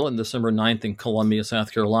in Charlotte and December 9th in Columbia,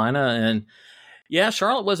 South Carolina. And yeah,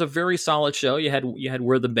 Charlotte was a very solid show. You had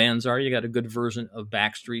Where the Bands Are. You got a good version of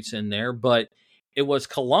Backstreets in there, but it was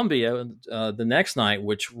Columbia the next night,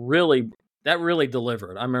 which really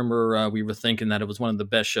delivered. I remember we were thinking that it was one of the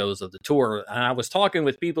best shows of the tour. And I was talking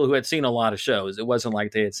with people who had seen a lot of shows. It wasn't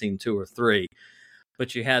like they had seen 2 or 3.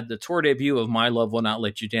 But you had the tour debut of My Love Will Not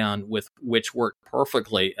Let You Down, which worked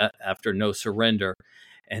perfectly after No Surrender.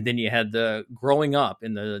 And then you had the Growing Up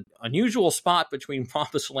in the unusual spot between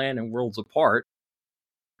Promised Land and Worlds Apart,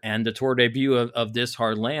 and the tour debut of This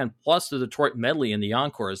Hard Land, plus the Detroit medley and the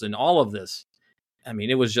encores, and all of this. I mean,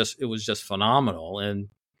 it was just phenomenal. And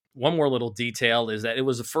one more little detail is that it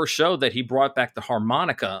was the first show that he brought back the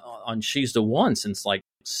harmonica on She's the One since like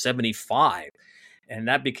 75. And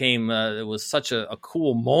that became, it was such a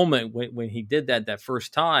cool moment when he did that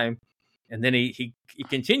first time. And then he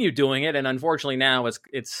continued doing it. And unfortunately now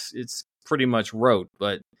it's pretty much rote.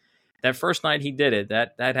 But that first night he did it,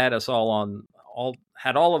 that had us all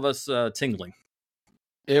of us tingling.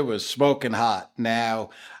 It was smoking hot.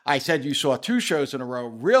 Now, I said you saw 2 shows in a row.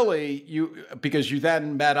 Really, because you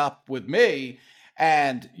then met up with me,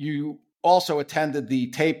 and you also attended the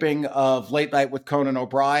taping of Late Night with Conan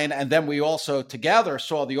O'Brien, and then we also together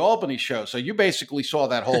saw the Albany show. So you basically saw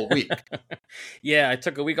that whole week. Yeah, I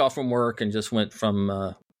took a week off from work and just went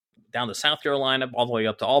from down to South Carolina all the way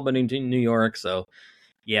up to Albany, New York. So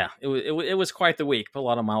yeah, it was quite the week. Put a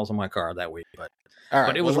lot of miles on my car that week, but all right,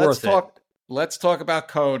 but it was worth it. Let's talk about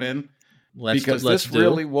Conan, because let's this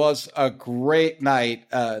really was a great night.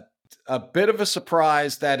 A bit of a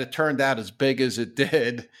surprise that it turned out as big as it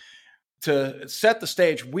did. To set the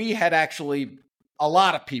stage, we had actually, a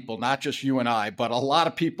lot of people, not just you and I, but a lot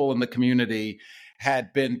of people in the community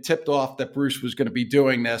had been tipped off that Bruce was going to be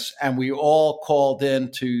doing this. And we all called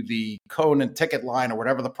in to the Conan ticket line or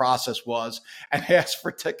whatever the process was and asked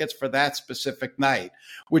for tickets for that specific night,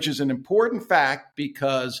 which is an important fact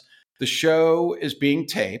because the show is being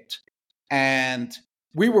taped. And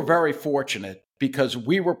we were very fortunate because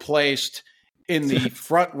we were placed in the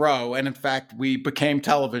front row. And in fact, we became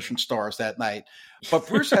television stars that night. But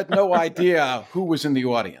Bruce had no idea who was in the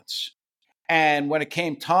audience. And when it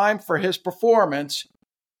came time for his performance,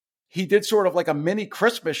 he did sort of like a mini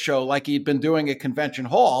Christmas show like he'd been doing at Convention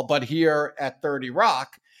Hall, but here at 30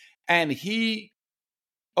 Rock. And he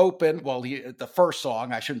opened, the first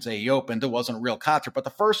song, I shouldn't say he opened, it wasn't a real concert, but the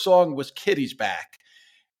first song was Kitty's Back.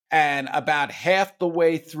 And about half the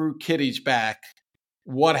way through Kitty's Back,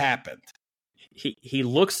 what happened? He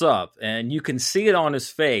looks up and you can see it on his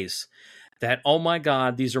face that, oh my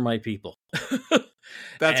God, these are my people.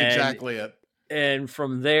 That's exactly it. And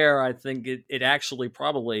from there, I think it actually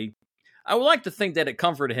probably, I would like to think that it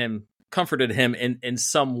comforted him in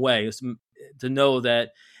some way to know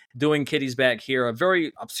that doing Kitty's Back here, a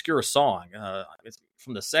very obscure song. It's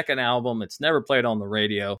from the second album. It's never played on the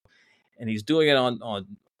radio. And he's doing it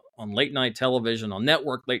on late night television, on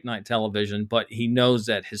network late night television, but he knows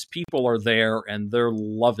that his people are there and they're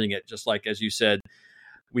loving it, just like, as you said,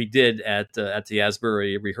 we did at the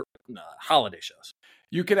Asbury holiday shows.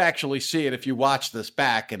 You can actually see it if you watch this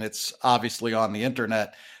back, and it's obviously on the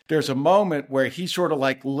internet. There's a moment where he sort of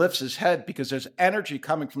like lifts his head because there's energy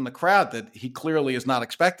coming from the crowd that he clearly is not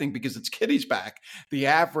expecting because it's Kitty's Back. The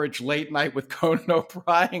average Late Night with Conan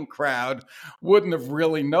O'Brien crowd wouldn't have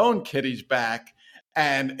really known Kitty's Back.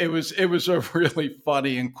 And it was a really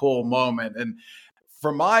funny and cool moment. And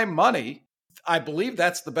for my money, I believe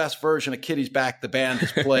that's the best version of Kitty's Back the band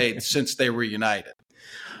has played since they reunited.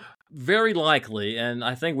 Very likely. And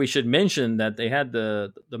I think we should mention that they had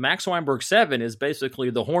the Max Weinberg 7 is basically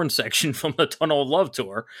the horn section from the Tunnel of Love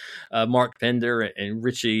tour. Mark Pender and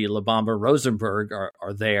Richie La Bamba Rosenberg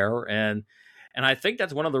are there. And I think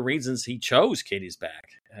that's one of the reasons he chose Kitty's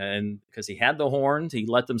Back. And because he had the horns, he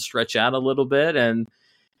let them stretch out a little bit. And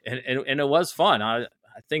it was fun. I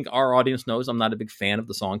think our audience knows I'm not a big fan of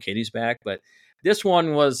the song Kitty's Back, but this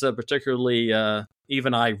one was particularly,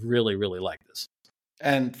 even I really, really like this.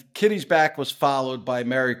 And Kitty's Back was followed by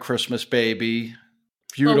Merry Christmas, Baby.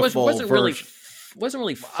 Beautiful wasn't version. Wasn't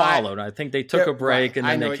really followed. I think they took a break and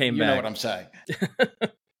then they came back. You know what I'm saying.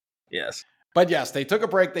 Yes. But yes, they took a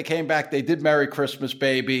break. They came back. They did Merry Christmas,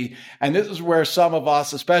 Baby. And this is where some of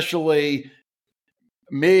us, especially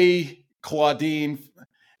me, Claudine,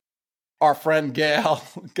 our friend Gail,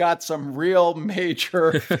 got some real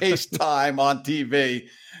major FaceTime on TV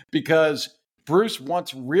because Bruce,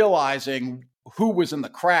 once realizing who was in the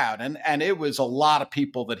crowd, and it was a lot of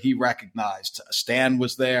people that he recognized. Stan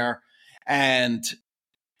was there, and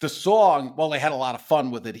the song, well, they had a lot of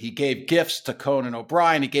fun with it. He gave gifts to Conan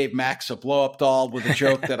O'Brien. He gave Max a blow-up doll with a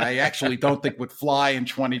joke that I actually don't think would fly in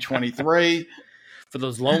 2023. For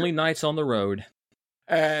those lonely nights on the road.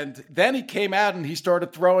 And then he came out and he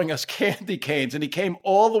started throwing us candy canes, and he came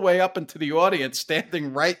all the way up into the audience,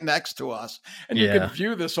 standing right next to us. And you can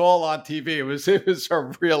view this all on TV. It was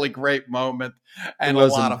a really great moment and a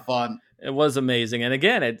lot of fun. It was amazing. And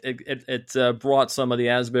again, it brought some of the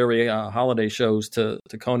Asbury holiday shows to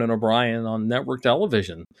Conan O'Brien on network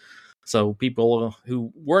television. So people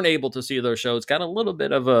who weren't able to see those shows got a little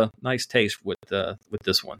bit of a nice taste with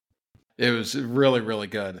this one. It was really, really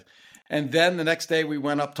good. And then the next day we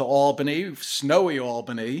went up to Albany, snowy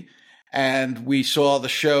Albany, and we saw the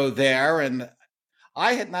show there. And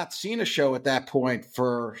I had not seen a show at that point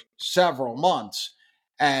for several months.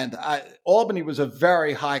 And Albany was a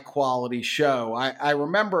very high quality show. I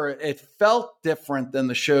remember it felt different than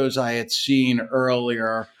the shows I had seen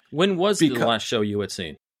earlier. When was the last show you had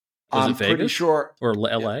seen? Was it Vegas? Pretty sure. Or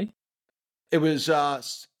LA? It was,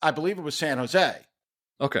 I believe it was San Jose.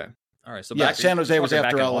 Okay. All right. So San Jose was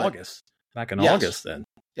after LA. August. Back in August then.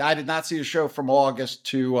 Yeah, I did not see a show from August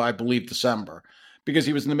to, I believe, December, because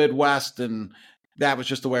he was in the Midwest and that was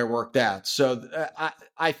just the way it worked out. So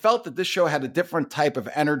I felt that this show had a different type of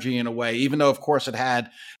energy in a way, even though, of course, it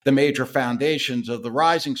had the major foundations of the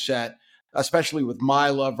Rising set, especially with My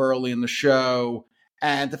Love early in the show.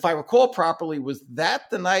 And if I recall properly, was that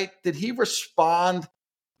the night, did he respond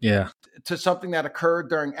to something that occurred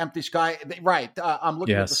during Empty Sky? Right. I'm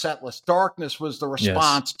looking at the set list. Darkness was the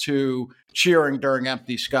response to cheering during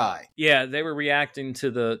Empty Sky. Yeah, they were reacting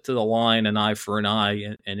to the line An Eye for an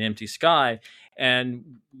Eye and Empty Sky.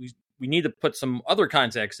 And we need to put some other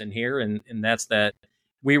context in here, and that's that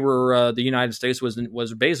we were the United States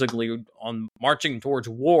was basically on marching towards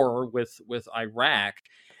war with Iraq,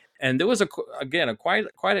 and there was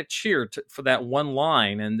quite a cheer for that one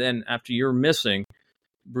line. And then after You're Missing,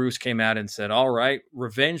 Bruce came out and said, "All right,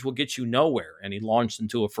 revenge will get you nowhere," and he launched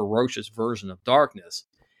into a ferocious version of Darkness.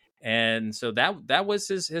 And so that was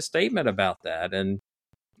his statement about that, and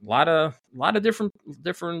a lot of different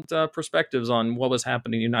perspectives on what was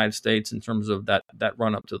happening in the United States in terms of that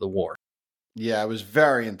run up to the war. Yeah, it was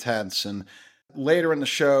very intense. And later in the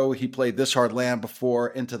show, he played This Hard Land before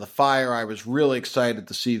Into the Fire. I was really excited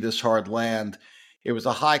to see This Hard Land. It was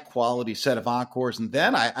a high quality set of encores. And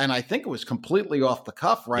then I think it was completely off the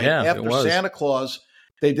cuff, right? Yeah, after Santa Claus,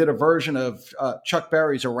 they did a version of Chuck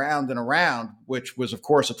Berry's Around and Around, which was, of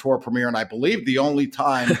course, a tour premiere. And I believe the only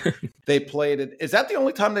time they played it. Is that the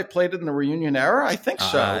only time they played it in the reunion era? I think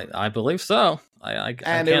so. I believe so. I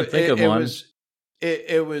can't think of one.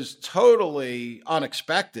 It was totally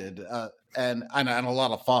unexpected and a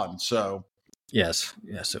lot of fun. So yes,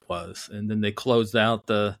 it was. And then they closed out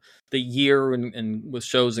the year and with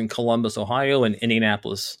shows in Columbus, Ohio, and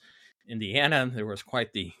Indianapolis, Indiana. There was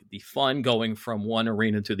quite the fun going from one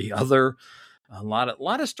arena to the other. A lot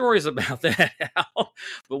of stories about that, Al,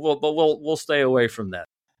 but we'll stay away from that.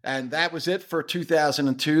 And that was it for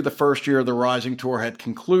 2002. The first year of the Rising Tour had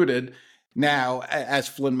concluded. Now, as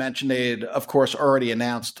Flynn mentioned, they had, of course, already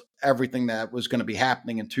announced everything that was going to be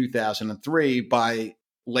happening in 2003 by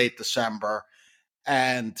late December.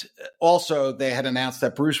 And also they had announced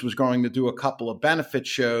that Bruce was going to do a couple of benefit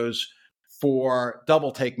shows for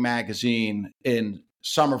Double Take magazine in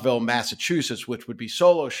Somerville, Massachusetts, which would be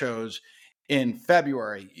solo shows in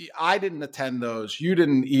February. I didn't attend those. You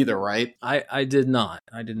didn't either, right? I did not.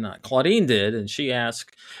 Claudine did, and she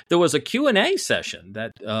asked. There was a Q&A session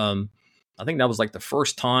that I think that was like the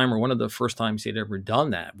first time or one of the first times he'd ever done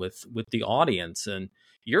that with the audience. And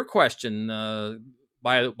your question,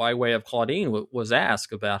 by way of Claudine, was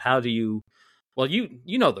asked about how do you. Well,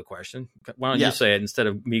 you know the question. Why don't you say it instead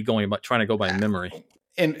of me trying to go by memory?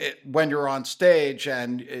 And when you're on stage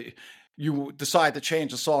and you decide to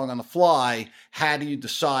change the song on the fly, how do you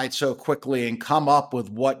decide so quickly and come up with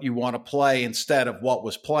what you want to play instead of what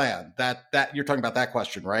was planned? That you're talking about that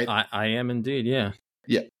question, right? I am indeed. Yeah.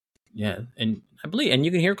 And I believe, and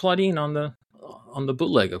you can hear Claudine on the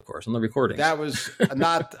bootleg, of course, on the recording. That was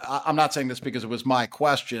not. I'm not saying this because it was my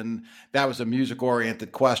question. That was a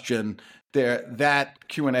music-oriented question. That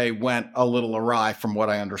Q&A went a little awry, from what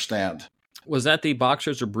I understand. Was that the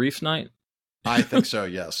Boxers or Briefs night? I think so,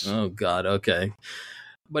 yes. Oh, God, okay.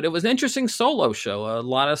 But it was an interesting solo show. A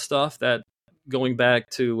lot of stuff that, going back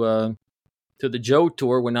to the Joe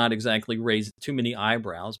tour, would not exactly raise too many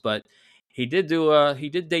eyebrows. But he did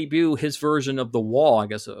debut his version of The Wall, I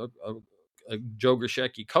guess, a Joe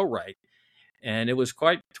Grishecki co-write, and it was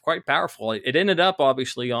quite powerful. It ended up,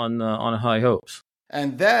 obviously, on High Hopes.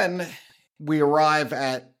 And then we arrive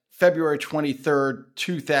at February 23rd,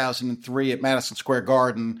 2003 at Madison Square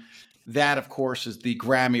Garden. That, of course, is the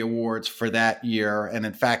Grammy Awards for that year. And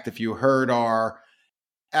in fact, if you heard our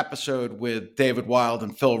episode with David Wild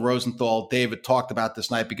and Phil Rosenthal, David talked about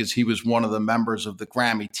this night because he was one of the members of the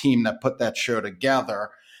Grammy team that put that show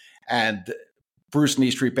together. And Bruce and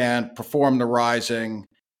E Street Band performed The Rising.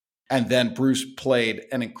 And then Bruce played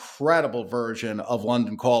an incredible version of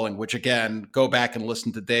London Calling, which, again, go back and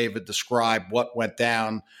listen to David describe what went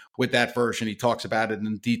down with that version. He talks about it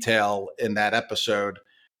in detail in that episode.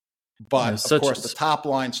 But, of course, the top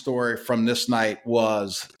line story from this night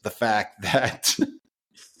was the fact that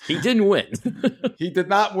he didn't win. He did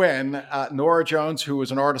not win. Norah Jones, who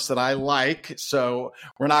was an artist that I like, so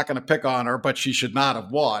we're not going to pick on her, but she should not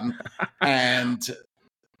have won. And,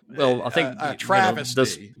 well, I think a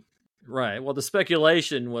travesty. Right. Well, the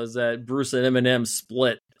speculation was that Bruce and Eminem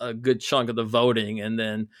split a good chunk of the voting and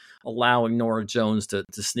then allowing Norah Jones to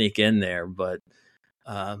sneak in there. But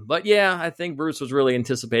yeah, I think Bruce was really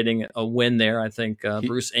anticipating a win there. I think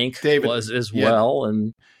Bruce Inc. David, was as well.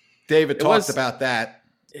 And David talked about that.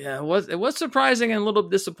 Yeah, it was surprising and a little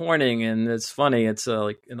disappointing. And it's funny. It's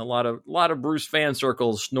like in a lot of Bruce fan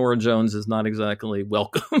circles, Norah Jones is not exactly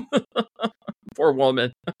welcome. Poor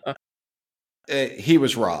woman. He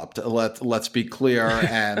was robbed. Let's be clear.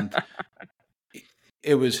 And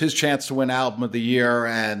it was his chance to win Album of the Year,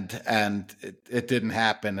 and it didn't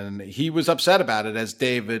happen. And he was upset about it, as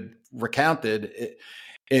David recounted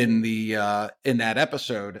in that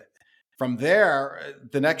episode. From there,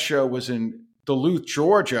 the next show was in Duluth,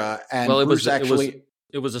 Georgia, and Bruce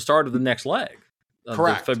it was the start of the next leg.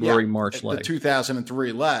 Correct. The February-March leg. The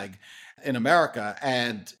 2003 leg in America.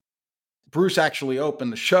 And Bruce actually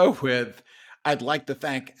opened the show with "I'd like to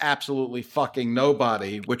thank absolutely fucking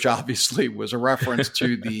nobody," which obviously was a reference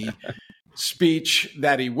to the speech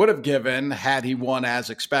that he would have given had he won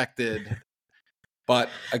as expected. But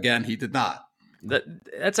again, he did not.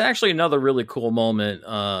 That's actually another really cool moment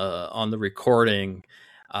on the recording.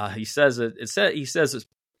 He says it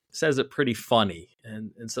pretty funny,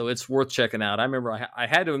 and so it's worth checking out. I remember I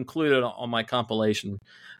had to include it on my compilation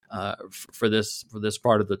for this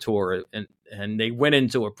part of the tour, and they went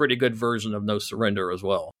into a pretty good version of No Surrender as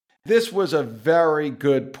well. This was a very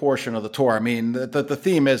good portion of the tour. I mean, the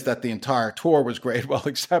theme is that the entire tour was great, well,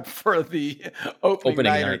 except for the opening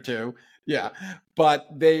night or two. Yeah, but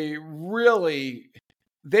they were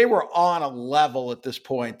on a level at this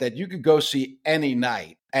point that you could go see any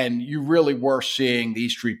night, and you really were seeing the E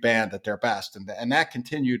Street Band at their best. And that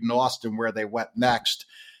continued in Austin, where they went next.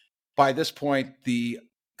 By this point, the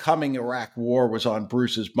coming Iraq War was on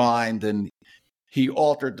Bruce's mind, and he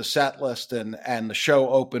altered the set list, and the show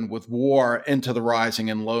opened with War, Into the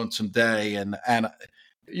Rising, and Lonesome Day. And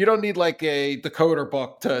you don't need like a decoder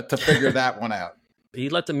book to figure that one out. He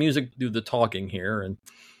let the music do the talking here, and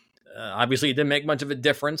obviously it didn't make much of a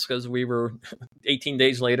difference because we were 18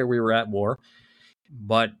 days later, we were at war.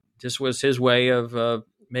 But this was his way of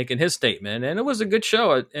making his statement. And it was a good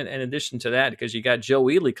show in addition to that, because you got Joe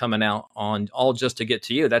Ely coming out on All Just to Get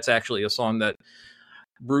to You. That's actually a song that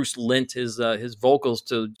Bruce lent his vocals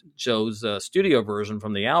to Joe's studio version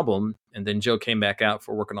from the album. And then Joe came back out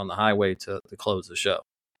for Working on the Highway to close the show.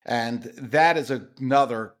 And that is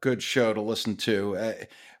another good show to listen to.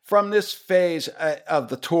 From this phase of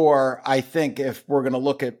the tour, I think if we're going to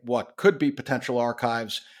look at what could be potential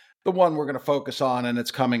archives, the one we're going to focus on, and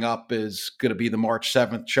it's coming up, is going to be the March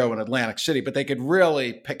 7th show in Atlantic City. But they could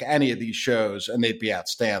really pick any of these shows, and they'd be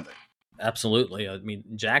outstanding. Absolutely. I mean,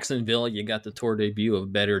 Jacksonville, you got the tour debut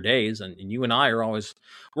of Better Days, and you and I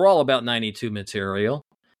we're all about 92 material.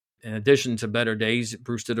 In addition to Better Days,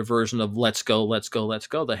 Bruce did a version of Let's Go, Let's Go, Let's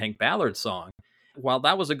Go, the Hank Ballard song. While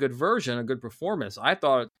that was a good version, a good performance, I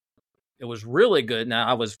thought it was really good. Now,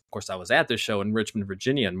 I was at the show in Richmond,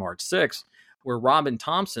 Virginia on March 6th, where Robin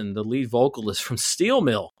Thompson, the lead vocalist from Steel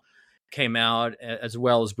Mill, came out, as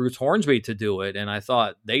well as Bruce Hornsby, to do it. And I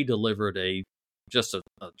thought they delivered just a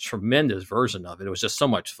tremendous version of it. It was just so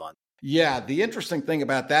much fun. Yeah, the interesting thing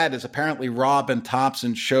about that is apparently Robin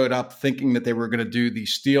Thompson showed up thinking that they were going to do the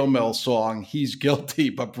Steel Mill song, He's Guilty,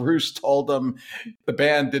 but Bruce told them the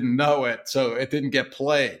band didn't know it, so it didn't get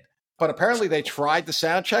played. But apparently they tried to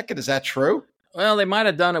sound check it. Is that true? Well, they might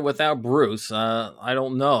have done it without Bruce. I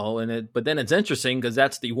don't know. But then it's interesting because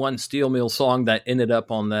that's the one Steel Mill song that ended up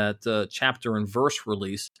on that chapter and verse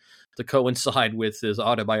release to coincide with his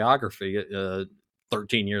autobiography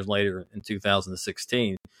 13 years later in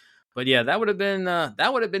 2016. But yeah, that would have been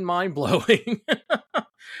mind blowing.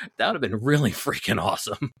 That would have been really freaking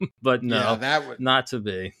awesome. But no, not to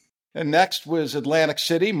be. And next was Atlantic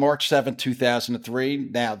City, March 7, 2003.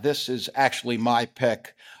 Now, this is actually my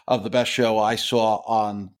pick of the best show I saw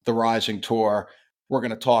on the Rising Tour. We're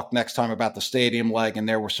going to talk next time about the stadium leg, and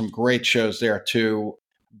there were some great shows there too.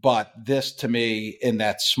 But this, to me, in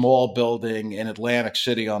that small building in Atlantic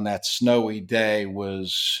City on that snowy day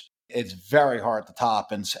it's very hard to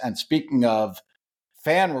top. And speaking of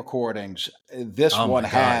fan recordings, this one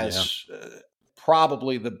has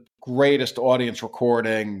probably the greatest audience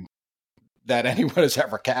recording that anyone has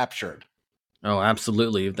ever captured. Oh,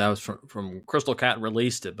 absolutely. That was from Crystal Cat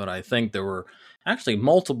released it, but I think there were actually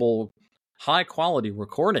multiple high quality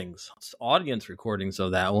recordings, audience recordings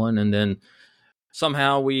of that one. And then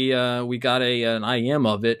somehow we got an IM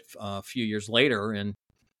of it a few years later. And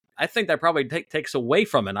I think that probably takes away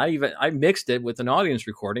from it. I mixed it with an audience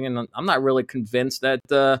recording, and I'm not really convinced that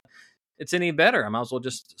it's any better. I might as well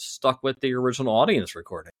just stuck with the original audience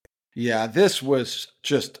recording. Yeah, this was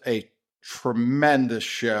just a tremendous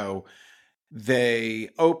show. They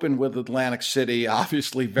opened with Atlantic City,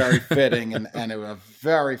 obviously very fitting, and a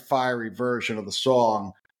very fiery version of the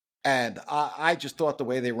song. And I just thought the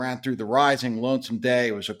way they ran through The Rising, Lonesome Day,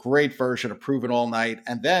 it was a great version of Proven All Night.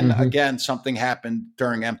 And then again, something happened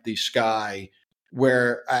during Empty Sky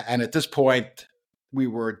where, and at this point, we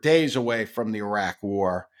were days away from the Iraq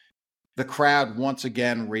War. The crowd once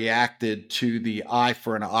again reacted to the eye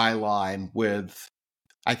for an eye line with,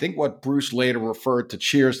 I think, what Bruce later referred to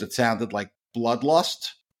cheers that sounded like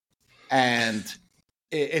bloodlust. And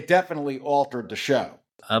it definitely altered the show.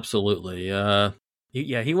 Absolutely.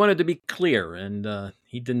 He wanted to be clear, and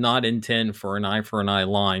he did not intend for an eye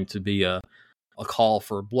line to be a call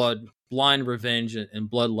for blind revenge and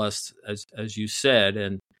bloodlust, as you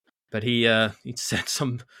said. But he sent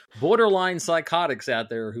some borderline psychotics out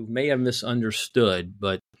there who may have misunderstood.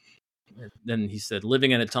 But then he said,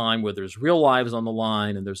 living in a time where there's real lives on the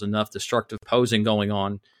line and there's enough destructive posing going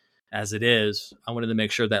on as it is, I wanted to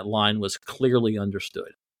make sure that line was clearly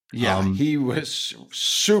understood. Yeah, he was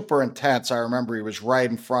super intense. I remember he was right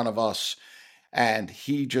in front of us, and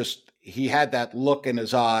he had that look in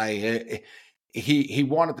his eye. He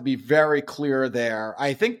wanted to be very clear there.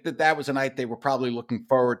 I think that was a night they were probably looking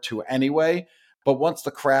forward to anyway, but once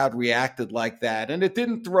the crowd reacted like that, and it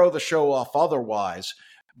didn't throw the show off otherwise,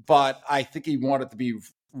 but I think he wanted to be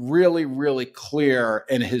really, really clear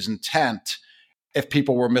in his intent if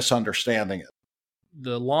people were misunderstanding it.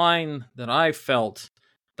 The line that I felt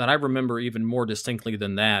that I remember even more distinctly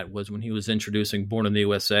than that was when he was introducing Born in the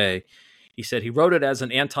USA. He said he wrote it as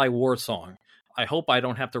an anti-war song. I hope I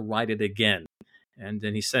don't have to write it again. And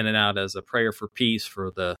then he sent it out as a prayer for peace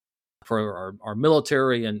for our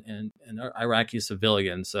military and Iraqi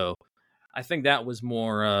civilians. So I think that was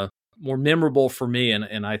more memorable for me,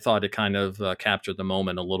 and I thought it kind of captured the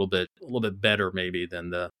moment a little bit better maybe than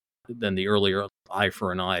the earlier eye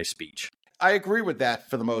for an eye speech. I agree with that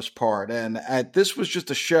for the most part. And this was just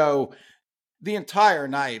a show the entire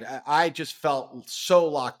night. I just felt so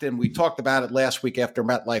locked in. We talked about it last week after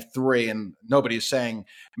MetLife 3, and nobody's saying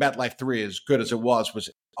MetLife 3, as good as it was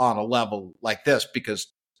on a level like this, because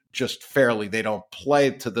just fairly they don't play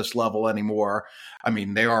to this level anymore. I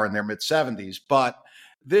mean, they are in their mid-70s. But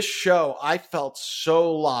this show, I felt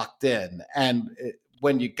so locked in. And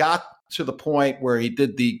when you got to the point where he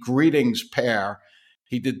did the greetings pair,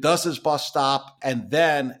 he did Does His Bus Stop, and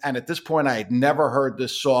at this point, I had never heard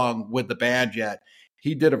this song with the band yet.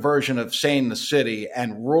 He did a version of Sane in the City,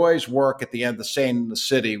 and Roy's work at the end of Sane in the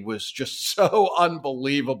City was just so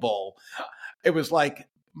unbelievable. It was like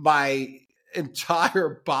my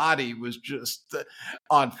entire body was just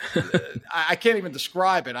on. I can't even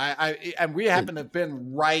describe it. And we happened to have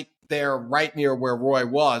been right there, right near where Roy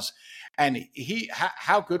was. And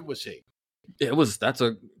how good was he? That's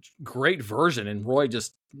a great version, and Roy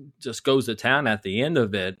just goes to town at the end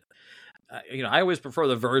of it. I always prefer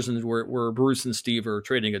the versions where Bruce and Steve are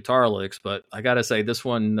trading guitar licks, but I gotta say this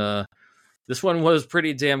one was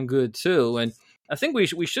pretty damn good too. And I think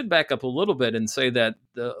we should back up a little bit and say that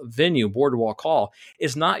the venue, Boardwalk Hall,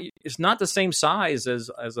 is not the same size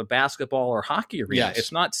as a basketball or hockey arena. Yes.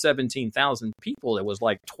 It's not 17,000 people. It was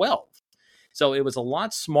like 12. So it was a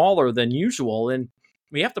lot smaller than usual. And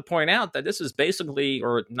we have to point out that this is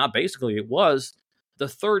it was the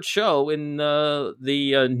third show in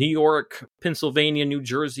the New York, Pennsylvania, New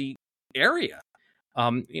Jersey area.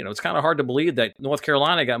 It's kind of hard to believe that North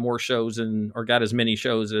Carolina got more shows or got as many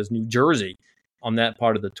shows as New Jersey on that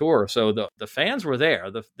part of the tour. So the fans were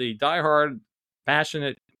there. The diehard,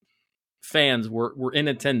 passionate fans were in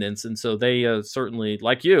attendance. And so they certainly,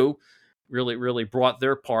 like you, really, really brought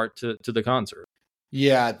their part to the concert.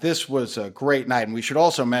 Yeah, this was a great night. And we should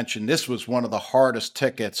also mention this was one of the hardest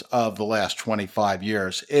tickets of the last 25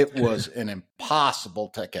 years. It was an impossible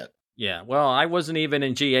ticket. Yeah, well, I wasn't even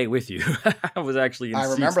in GA with you. I was actually in I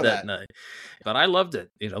seats remember that that. night. But I loved it.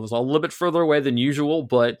 It was a little bit further away than usual,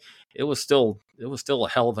 but it was still a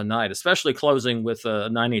hell of a night, especially closing with a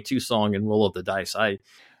 92 song and Roll of the Dice. I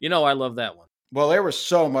love that one. Well, there was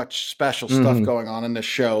so much special stuff going on in this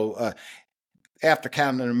show. After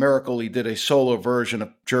Captain Miracle, he did a solo version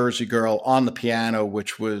of Jersey Girl on the piano,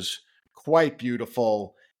 which was quite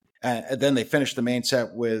beautiful. And then they finished the main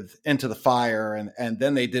set with Into the Fire. And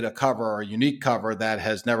then they did a unique cover that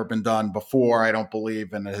has never been done before, I don't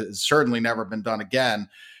believe, and has certainly never been done again.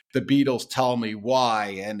 The Beatles' Tell Me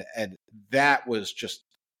Why. And that was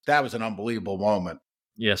an unbelievable moment.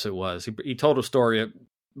 Yes, it was. He told a story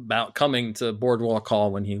about coming to Boardwalk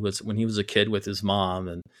Hall when he was a kid with his mom,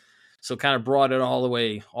 and so kind of brought it all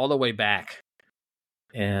the way back,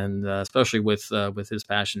 and especially with his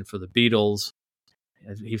passion for the Beatles,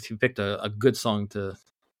 he picked a good song to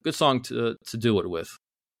do it with.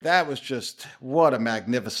 That was just what a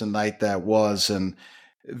magnificent night that was, and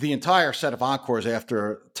the entire set of encores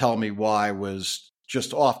after Tell Me Why was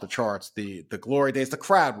just off the charts. The glory days, the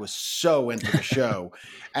crowd was so into the show,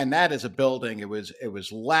 and that is a building. It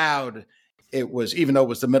was loud. It was, even though it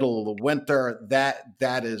was the middle of the winter,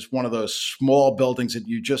 that is one of those small buildings that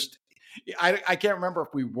you just, I can't remember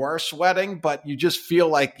if we were sweating, but you just feel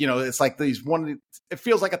like, it's like it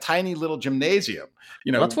feels like a tiny little gymnasium,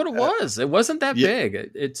 Well, that's what it was. It wasn't that big.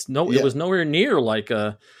 It was nowhere near like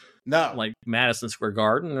Madison Square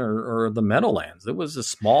Garden or the Meadowlands. It was a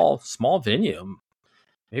small venue.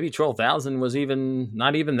 Maybe 12,000 was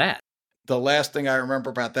not even that. The last thing I remember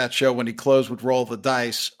about that show, when he closed with Roll the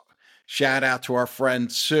Dice, shout out to our friend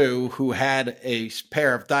Sue, who had a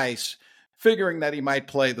pair of dice, figuring that he might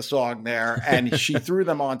play the song there, and she threw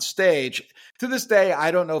them on stage. To this day,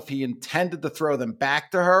 I don't know if he intended to throw them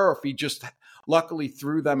back to her or if he just luckily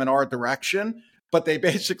threw them in our direction, but they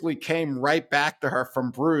basically came right back to her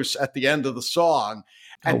from Bruce at the end of the song.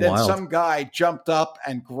 And then some guy jumped up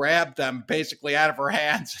and grabbed them basically out of her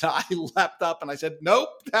hands. And I leapt up and I said, nope,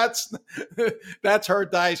 that's her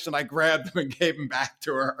dice. And I grabbed them and gave them back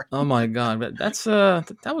to her. Oh my God.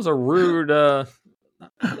 That was a rude,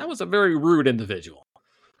 that was a very rude individual.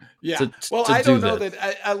 Yeah. I don't know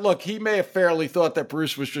that. Look, he may have fairly thought that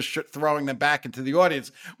Bruce was just throwing them back into the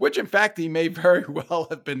audience, which in fact he may very well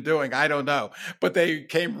have been doing. I don't know. But they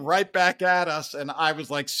came right back at us. And I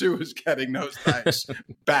was like, Sue is getting those dice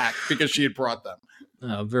back because she had brought them.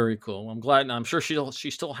 Oh, very cool. I'm glad. And I'm sure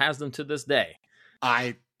she still has them to this day.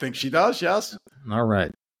 I think she does. Yes. All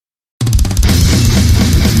right.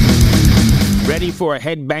 Ready for a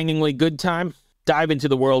head-bangingly good time? Dive into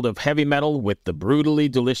the world of heavy metal with the Brutally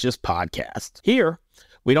Delicious podcast. Here,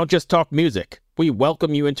 we don't just talk music. We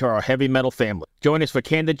welcome you into our heavy metal family. Join us for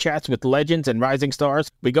candid chats with legends and rising stars.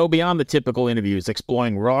 We go beyond the typical interviews,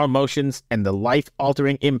 exploring raw emotions and the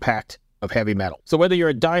life-altering impact of heavy metal. So whether you're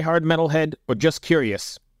a diehard metalhead or just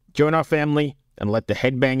curious, join our family and let the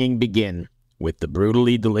headbanging begin with the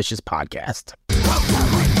Brutally Delicious podcast.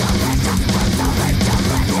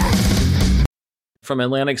 From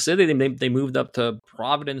Atlantic City, they moved up to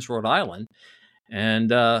Providence, Rhode Island.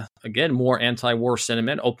 And again, more anti-war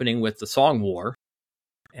sentiment, opening with the song War.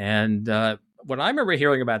 And what I remember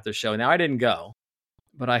hearing about this show, now I didn't go,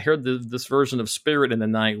 but I heard this version of Spirit in the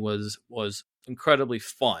Night was incredibly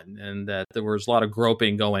fun, and that there was a lot of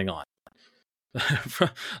groping going on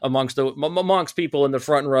amongst people in the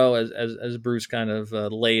front row as Bruce kind of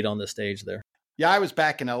laid on the stage there. Yeah, I was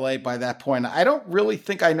back in LA by that point. I don't really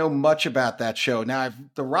think I know much about that show. Now,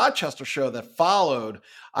 the Rochester show that followed,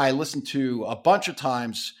 I listened to a bunch of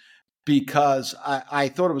times because I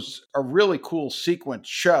thought it was a really cool sequence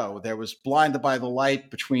show. There was Blinded by the Light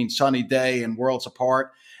between Sunny Day and Worlds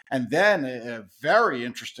Apart. And then a very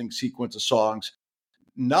interesting sequence of songs,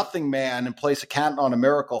 Nothing Man in place of Counting on a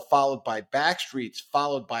Miracle, followed by Backstreets,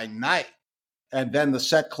 followed by Night. And then the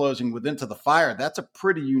set closing with Into the Fire. That's a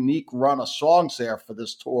pretty unique run of songs there for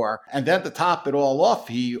this tour. And then to top it all off,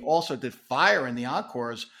 he also did Fire in the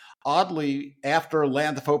encores, oddly, after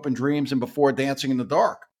Land of Hope and Dreams and before Dancing in the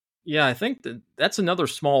Dark. Yeah, I think that's another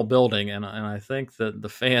small building. And I think that the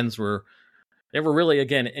fans were really,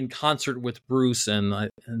 again, in concert with Bruce. And I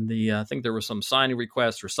think there was some signing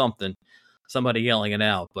request or something, somebody yelling it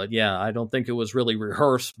out. But yeah, I don't think it was really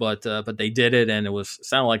rehearsed, but they did it, and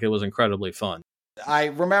sounded like it was incredibly fun. I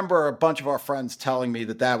remember a bunch of our friends telling me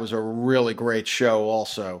that was a really great show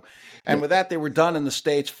also. And with that, they were done in the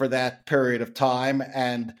States for that period of time.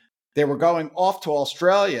 And they were going off to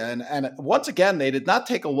Australia. And once again, they did not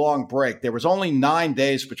take a long break. There was only 9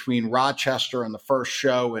 days between Rochester and the first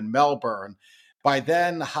show in Melbourne. By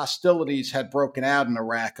then, hostilities had broken out in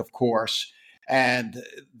Iraq, of course, and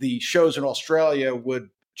the shows in Australia would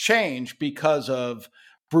change because of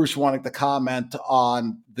Bruce wanting to comment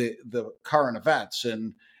on the current events.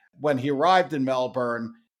 And when he arrived in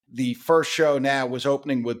Melbourne, the first show now was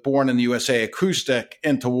opening with Born in the USA acoustic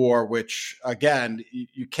Into War, which, again,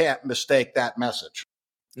 you can't mistake that message.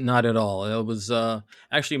 Not at all. It was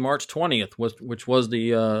actually March 20th, which was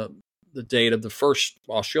the date of the first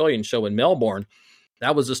Australian show in Melbourne.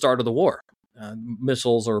 That was the start of the war.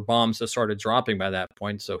 Missiles or bombs had started dropping by that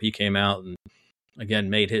point. So he came out and, again,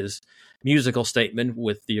 made his musical statement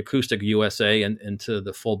with the acoustic USA and into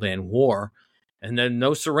the full band war. And then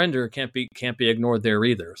No Surrender can't be ignored there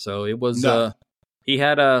either. So it was he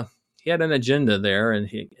had an agenda there, and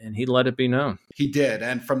he let it be known. He did.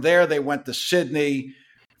 And from there they went to Sydney.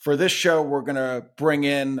 For this show, we're going to bring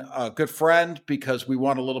in a good friend because we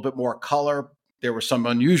want a little bit more color. There were some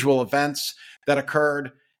unusual events that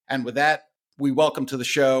occurred. And with that, we welcome to the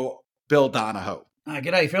show Bill Donahoe.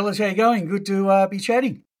 G'day, fellas. How you going? Good to be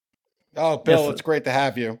chatting. Oh, Bill, it's great to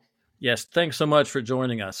have you. Yes, thanks so much for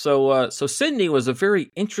joining us. So Sydney was a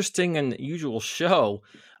very interesting and unusual show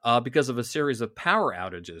because of a series of power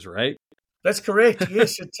outages, right? That's correct.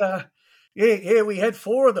 Yes, it's we had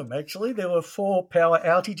 4 of them actually. There were 4 power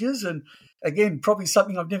outages, and again, probably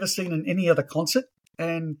something I've never seen in any other concert.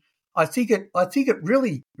 And I think it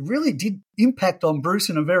really did impact on Bruce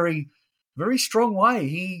in a very, very strong way.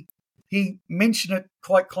 He mentioned it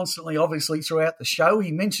quite constantly, obviously, throughout the show.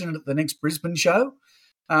 He mentioned it at the next Brisbane show.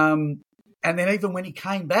 And then even when he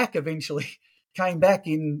came back, eventually came back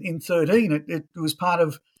in 13, it was part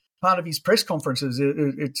of his press conferences.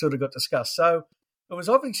 It sort of got discussed. So it was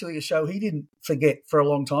obviously a show he didn't forget for a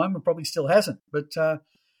long time, and probably still hasn't. But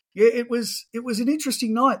it was an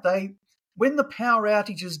interesting night. When the power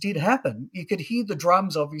outages did happen, you could hear the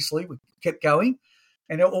drums. Obviously, kept going,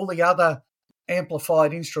 and all the other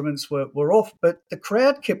amplified instruments were off, but the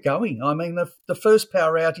crowd kept going. I mean, the first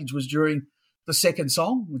power outage was during the second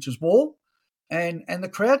song, which was War, and the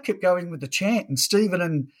crowd kept going with the chant.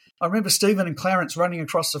 And I remember Stephen and Clarence running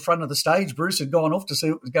across the front of the stage. Bruce had gone off to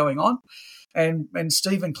see what was going on, and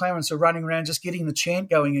Steve and Clarence are running around just getting the chant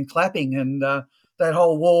going and clapping, and that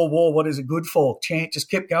whole war, what is it good for chant just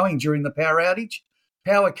kept going during the power outage.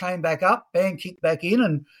 Power came back up, band kicked back in,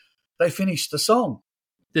 and they finished the song.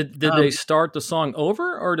 Did they start the song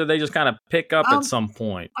over, or did they just kind of pick up at some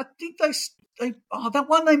point? I think that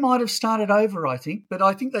one they might have started over, I think, but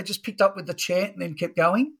I think they just picked up with the chant and then kept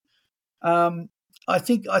going. I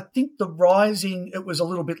think the rising, it was a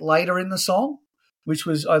little bit later in the song, which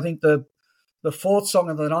was, I think, the 4th song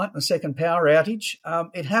of the night, the second power outage.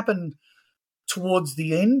 It happened towards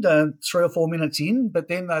the end, 3 or 4 minutes in, but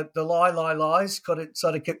then the Lie, Lie, Lies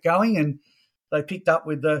sort of kept going, and they picked up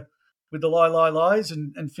with the Lie, Lie, Lies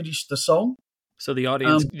and finished the song. So the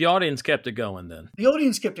audience kept it going then. The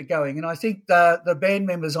audience kept it going, and I think the band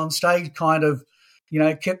members on stage kind of,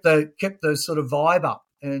 kept the sort of vibe up.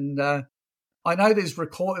 And I know there's a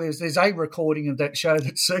recording of that show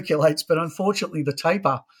that circulates, but unfortunately the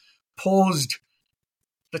taper paused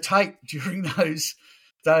the tape during those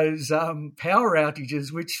power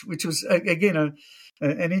outages, which was again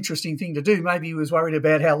an interesting thing to do. Maybe he was worried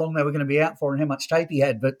about how long they were going to be out for and how much tape he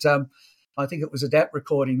had, but I think it was a DAT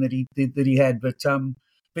recording that he had.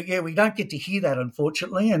 But yeah, we don't get to hear that,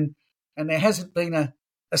 unfortunately, and there hasn't been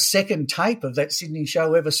a second tape of that Sydney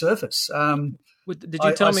show ever surface. Did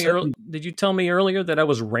you tell me earlier that it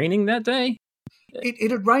was raining that day?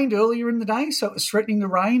 It had rained earlier in the day, so it was threatening to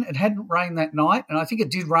rain. It hadn't rained that night, and I think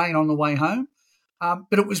it did rain on the way home,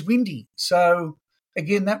 but it was windy. So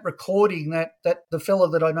again, that recording, that the fella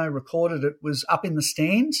that I know recorded it was up in the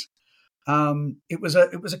stands. It was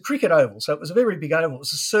a cricket oval, so it was a very big oval. It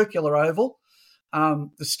was a circular oval.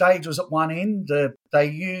 The stage was at one end. They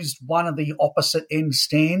used one of the opposite end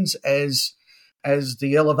stands as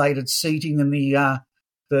the elevated seating, and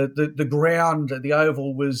the ground, the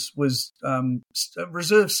oval was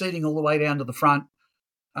reserved seating all the way down to the front,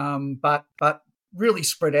 but really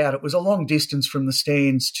spread out. It was a long distance from the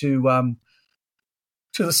stands to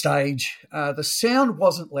the stage. The sound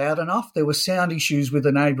wasn't loud enough. There were sound issues with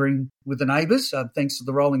the neighbours, thanks to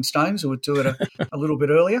the Rolling Stones, who would do it a little bit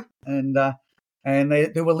earlier, and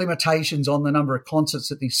there were limitations on the number of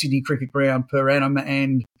concerts at the Sydney Cricket Ground per annum,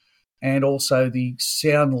 and also the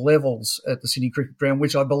sound levels at the Sydney Cricket Ground,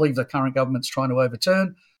 which I believe the current government's trying to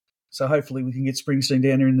overturn. So hopefully we can get Springsteen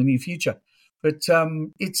down there in the near future. But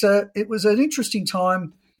it was an interesting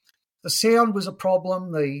time. The sound was a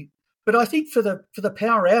problem. But I think for the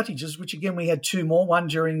power outages, which again we had two more, one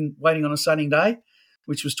during waiting on a sunny day,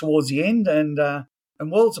 which was towards the end,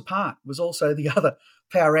 and Worlds Apart was also the other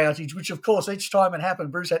power outage, which of course each time it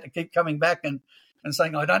happened, Bruce had to keep coming back and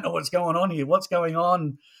saying, I don't know what's going on here. What's going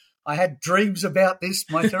on? I had dreams about this.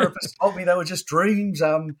 My therapist told me they were just dreams.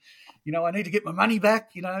 I need to get my money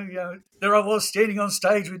back. There I was standing on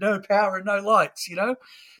stage with no power and no lights,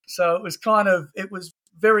 So it was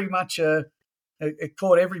very much it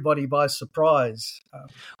caught everybody by surprise.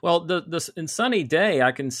 Well, in Sunny Day,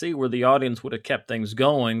 I can see where the audience would have kept things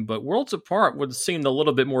going, but Worlds Apart would have seemed a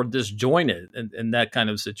little bit more disjointed in that kind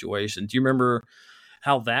of situation. Do you remember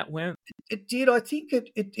how that went? It did. I think it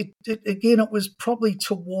again, it was probably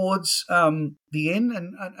towards the end,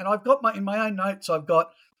 and I've got in my own notes, I've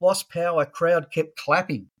got lost power, crowd kept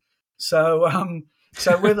clapping. So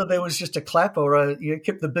so whether there was just a clap or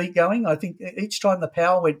kept the beat going, I think each time the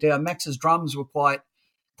power went down, Max's drums were quite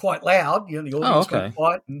loud. The audience went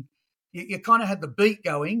quiet, and you kind of had the beat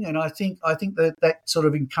going. And I think that sort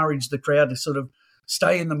of encouraged the crowd to sort of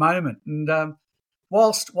stay in the moment. And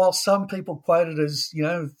whilst some people quoted as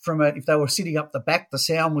if they were sitting up the back, the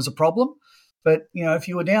sound was a problem. But if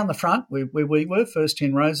you were down the front where we were, first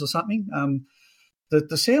 10 rows or something,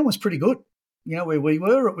 the sound was pretty good. Where we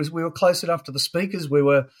were, we were close enough to the speakers. We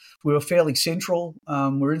were fairly central.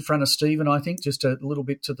 We were in front of Stephen, I think, just a little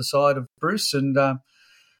bit to the side of Bruce, and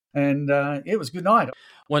it was a good night.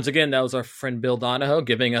 Once again, that was our friend Bill Donahoe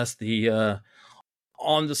giving us the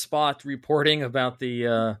on the spot reporting about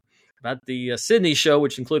the Sydney show,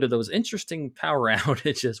 which included those interesting power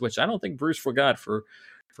outages, which I don't think Bruce forgot for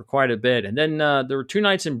quite a bit. And then there were 2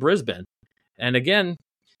 nights in Brisbane, and again,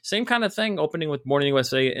 same kind of thing, opening with Born in the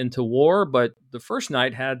USA Into War, but the first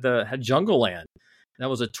night had Jungle Land. That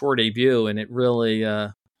was a tour debut, and it really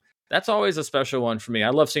that's always a special one for me. I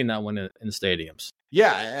love seeing that one in stadiums.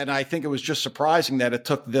 Yeah, and I think it was just surprising that it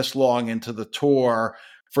took this long into the tour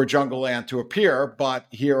for Jungle Land to appear, but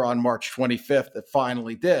here on March 25th, it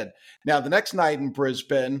finally did. Now, the next night in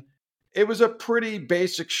Brisbane, it was a pretty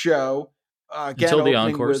basic show. Again, until the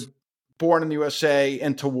encores. With Born in the USA,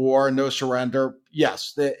 Into War, No Surrender.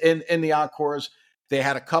 Yes, in the encores, they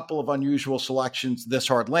had a couple of unusual selections. This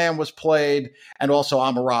Hard Land was played, and also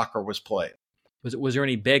I'm a Rocker was played. Was there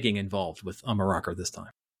any begging involved with I'm a Rocker this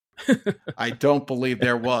time? I don't believe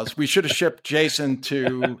there was. We should have shipped Jason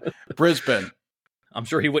to Brisbane. I'm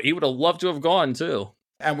sure he would have loved to have gone, too.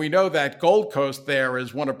 And we know that Gold Coast there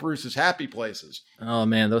is one of Bruce's happy places. Oh,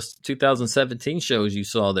 man, those 2017 shows you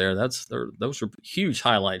saw there, those were huge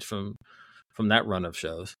highlights from that run of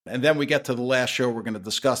shows. And then we get to the last show we're going to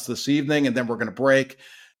discuss this evening, and then we're going to break.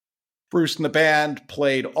 Bruce and the band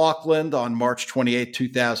played Auckland on March 28,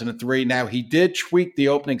 2003. Now, he did tweak the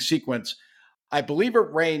opening sequence. I believe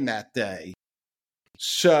it rained that day.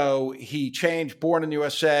 So he changed Born in the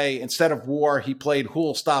USA. Instead of War, he played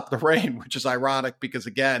Who'll Stop the Rain, which is ironic because,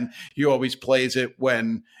 again, he always plays it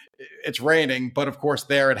when it's raining. But, of course,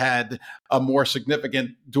 there it had a more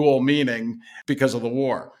significant dual meaning because of the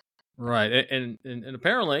war. Right. And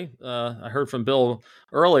apparently, I heard from Bill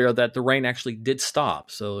earlier that the rain actually did stop.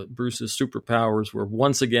 So Bruce's superpowers were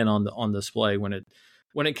once again on display when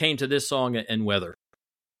it came to this song and weather.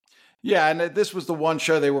 Yeah, and this was the one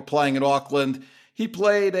show they were playing in Auckland. He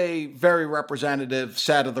played a very representative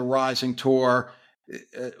set of the Rising tour.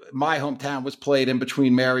 My Hometown was played in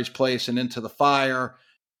between Mary's Place and Into the Fire.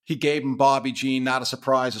 He gave him Bobby Jean, not a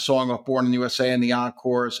surprise, a song off Born in the USA and the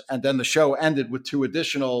encores. And then the show ended with 2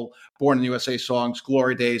 additional Born in the USA songs,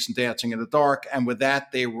 Glory Days and Dancing in the Dark. And with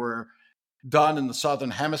that, they were done in the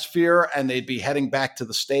Southern Hemisphere, and they'd be heading back to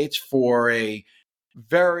the States for a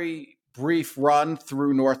very brief run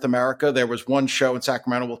through North America. There was one show in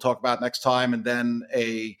Sacramento we'll talk about next time, and then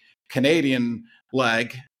a Canadian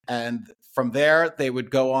leg. And from there, they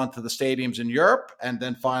would go on to the stadiums in Europe and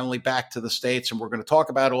then finally back to the States. And we're going to talk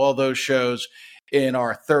about all those shows in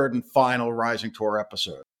our third and final Rising Tour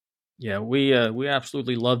episode. Yeah, we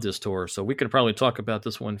absolutely love this tour. So we could probably talk about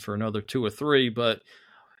this one for another 2 or 3, but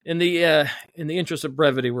in the interest of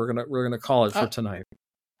brevity, we're gonna call it for tonight.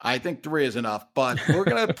 I think 3 is enough, but we're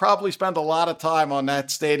going to probably spend a lot of time on that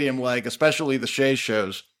stadium leg, especially the Shea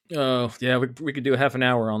shows. Oh, yeah, we could do half an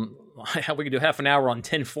hour on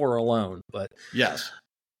 10-4 alone, but yes,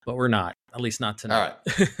 but we're not, at least not tonight.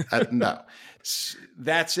 All right. No,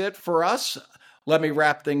 that's it for us. Let me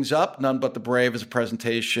wrap things up. None But the Brave is a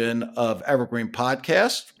presentation of Evergreen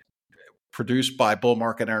Podcast, produced by Bull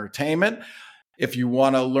Market Entertainment. If you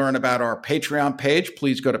want to learn about our Patreon page,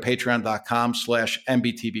 please go to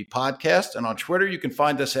patreon.com/MBTB podcast. And on Twitter, you can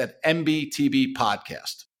find us at MBTB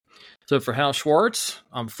podcast. So for Hal Schwartz,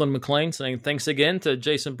 I'm Flynn McLean saying thanks again to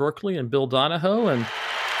Jason Berkeley and Bill Donahoe, and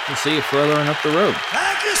we'll see you further on up the road.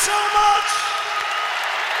 Thank you so much.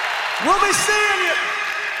 We'll be seeing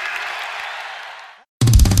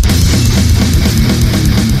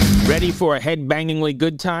you. Ready for a head-bangingly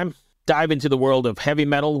good time? Dive into the world of heavy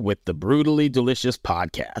metal with the Brutally Delicious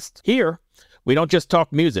podcast. Here, we don't just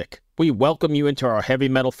talk music. We welcome you into our heavy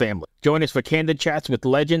metal family. Join us for candid chats with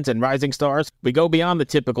legends and rising stars. We go beyond the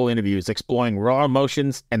typical interviews, exploring raw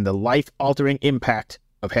emotions and the life-altering impact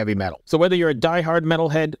of heavy metal. So whether you're a diehard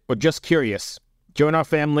metalhead or just curious, join our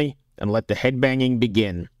family and let the headbanging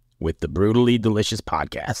begin with the Brutally Delicious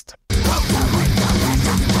podcast.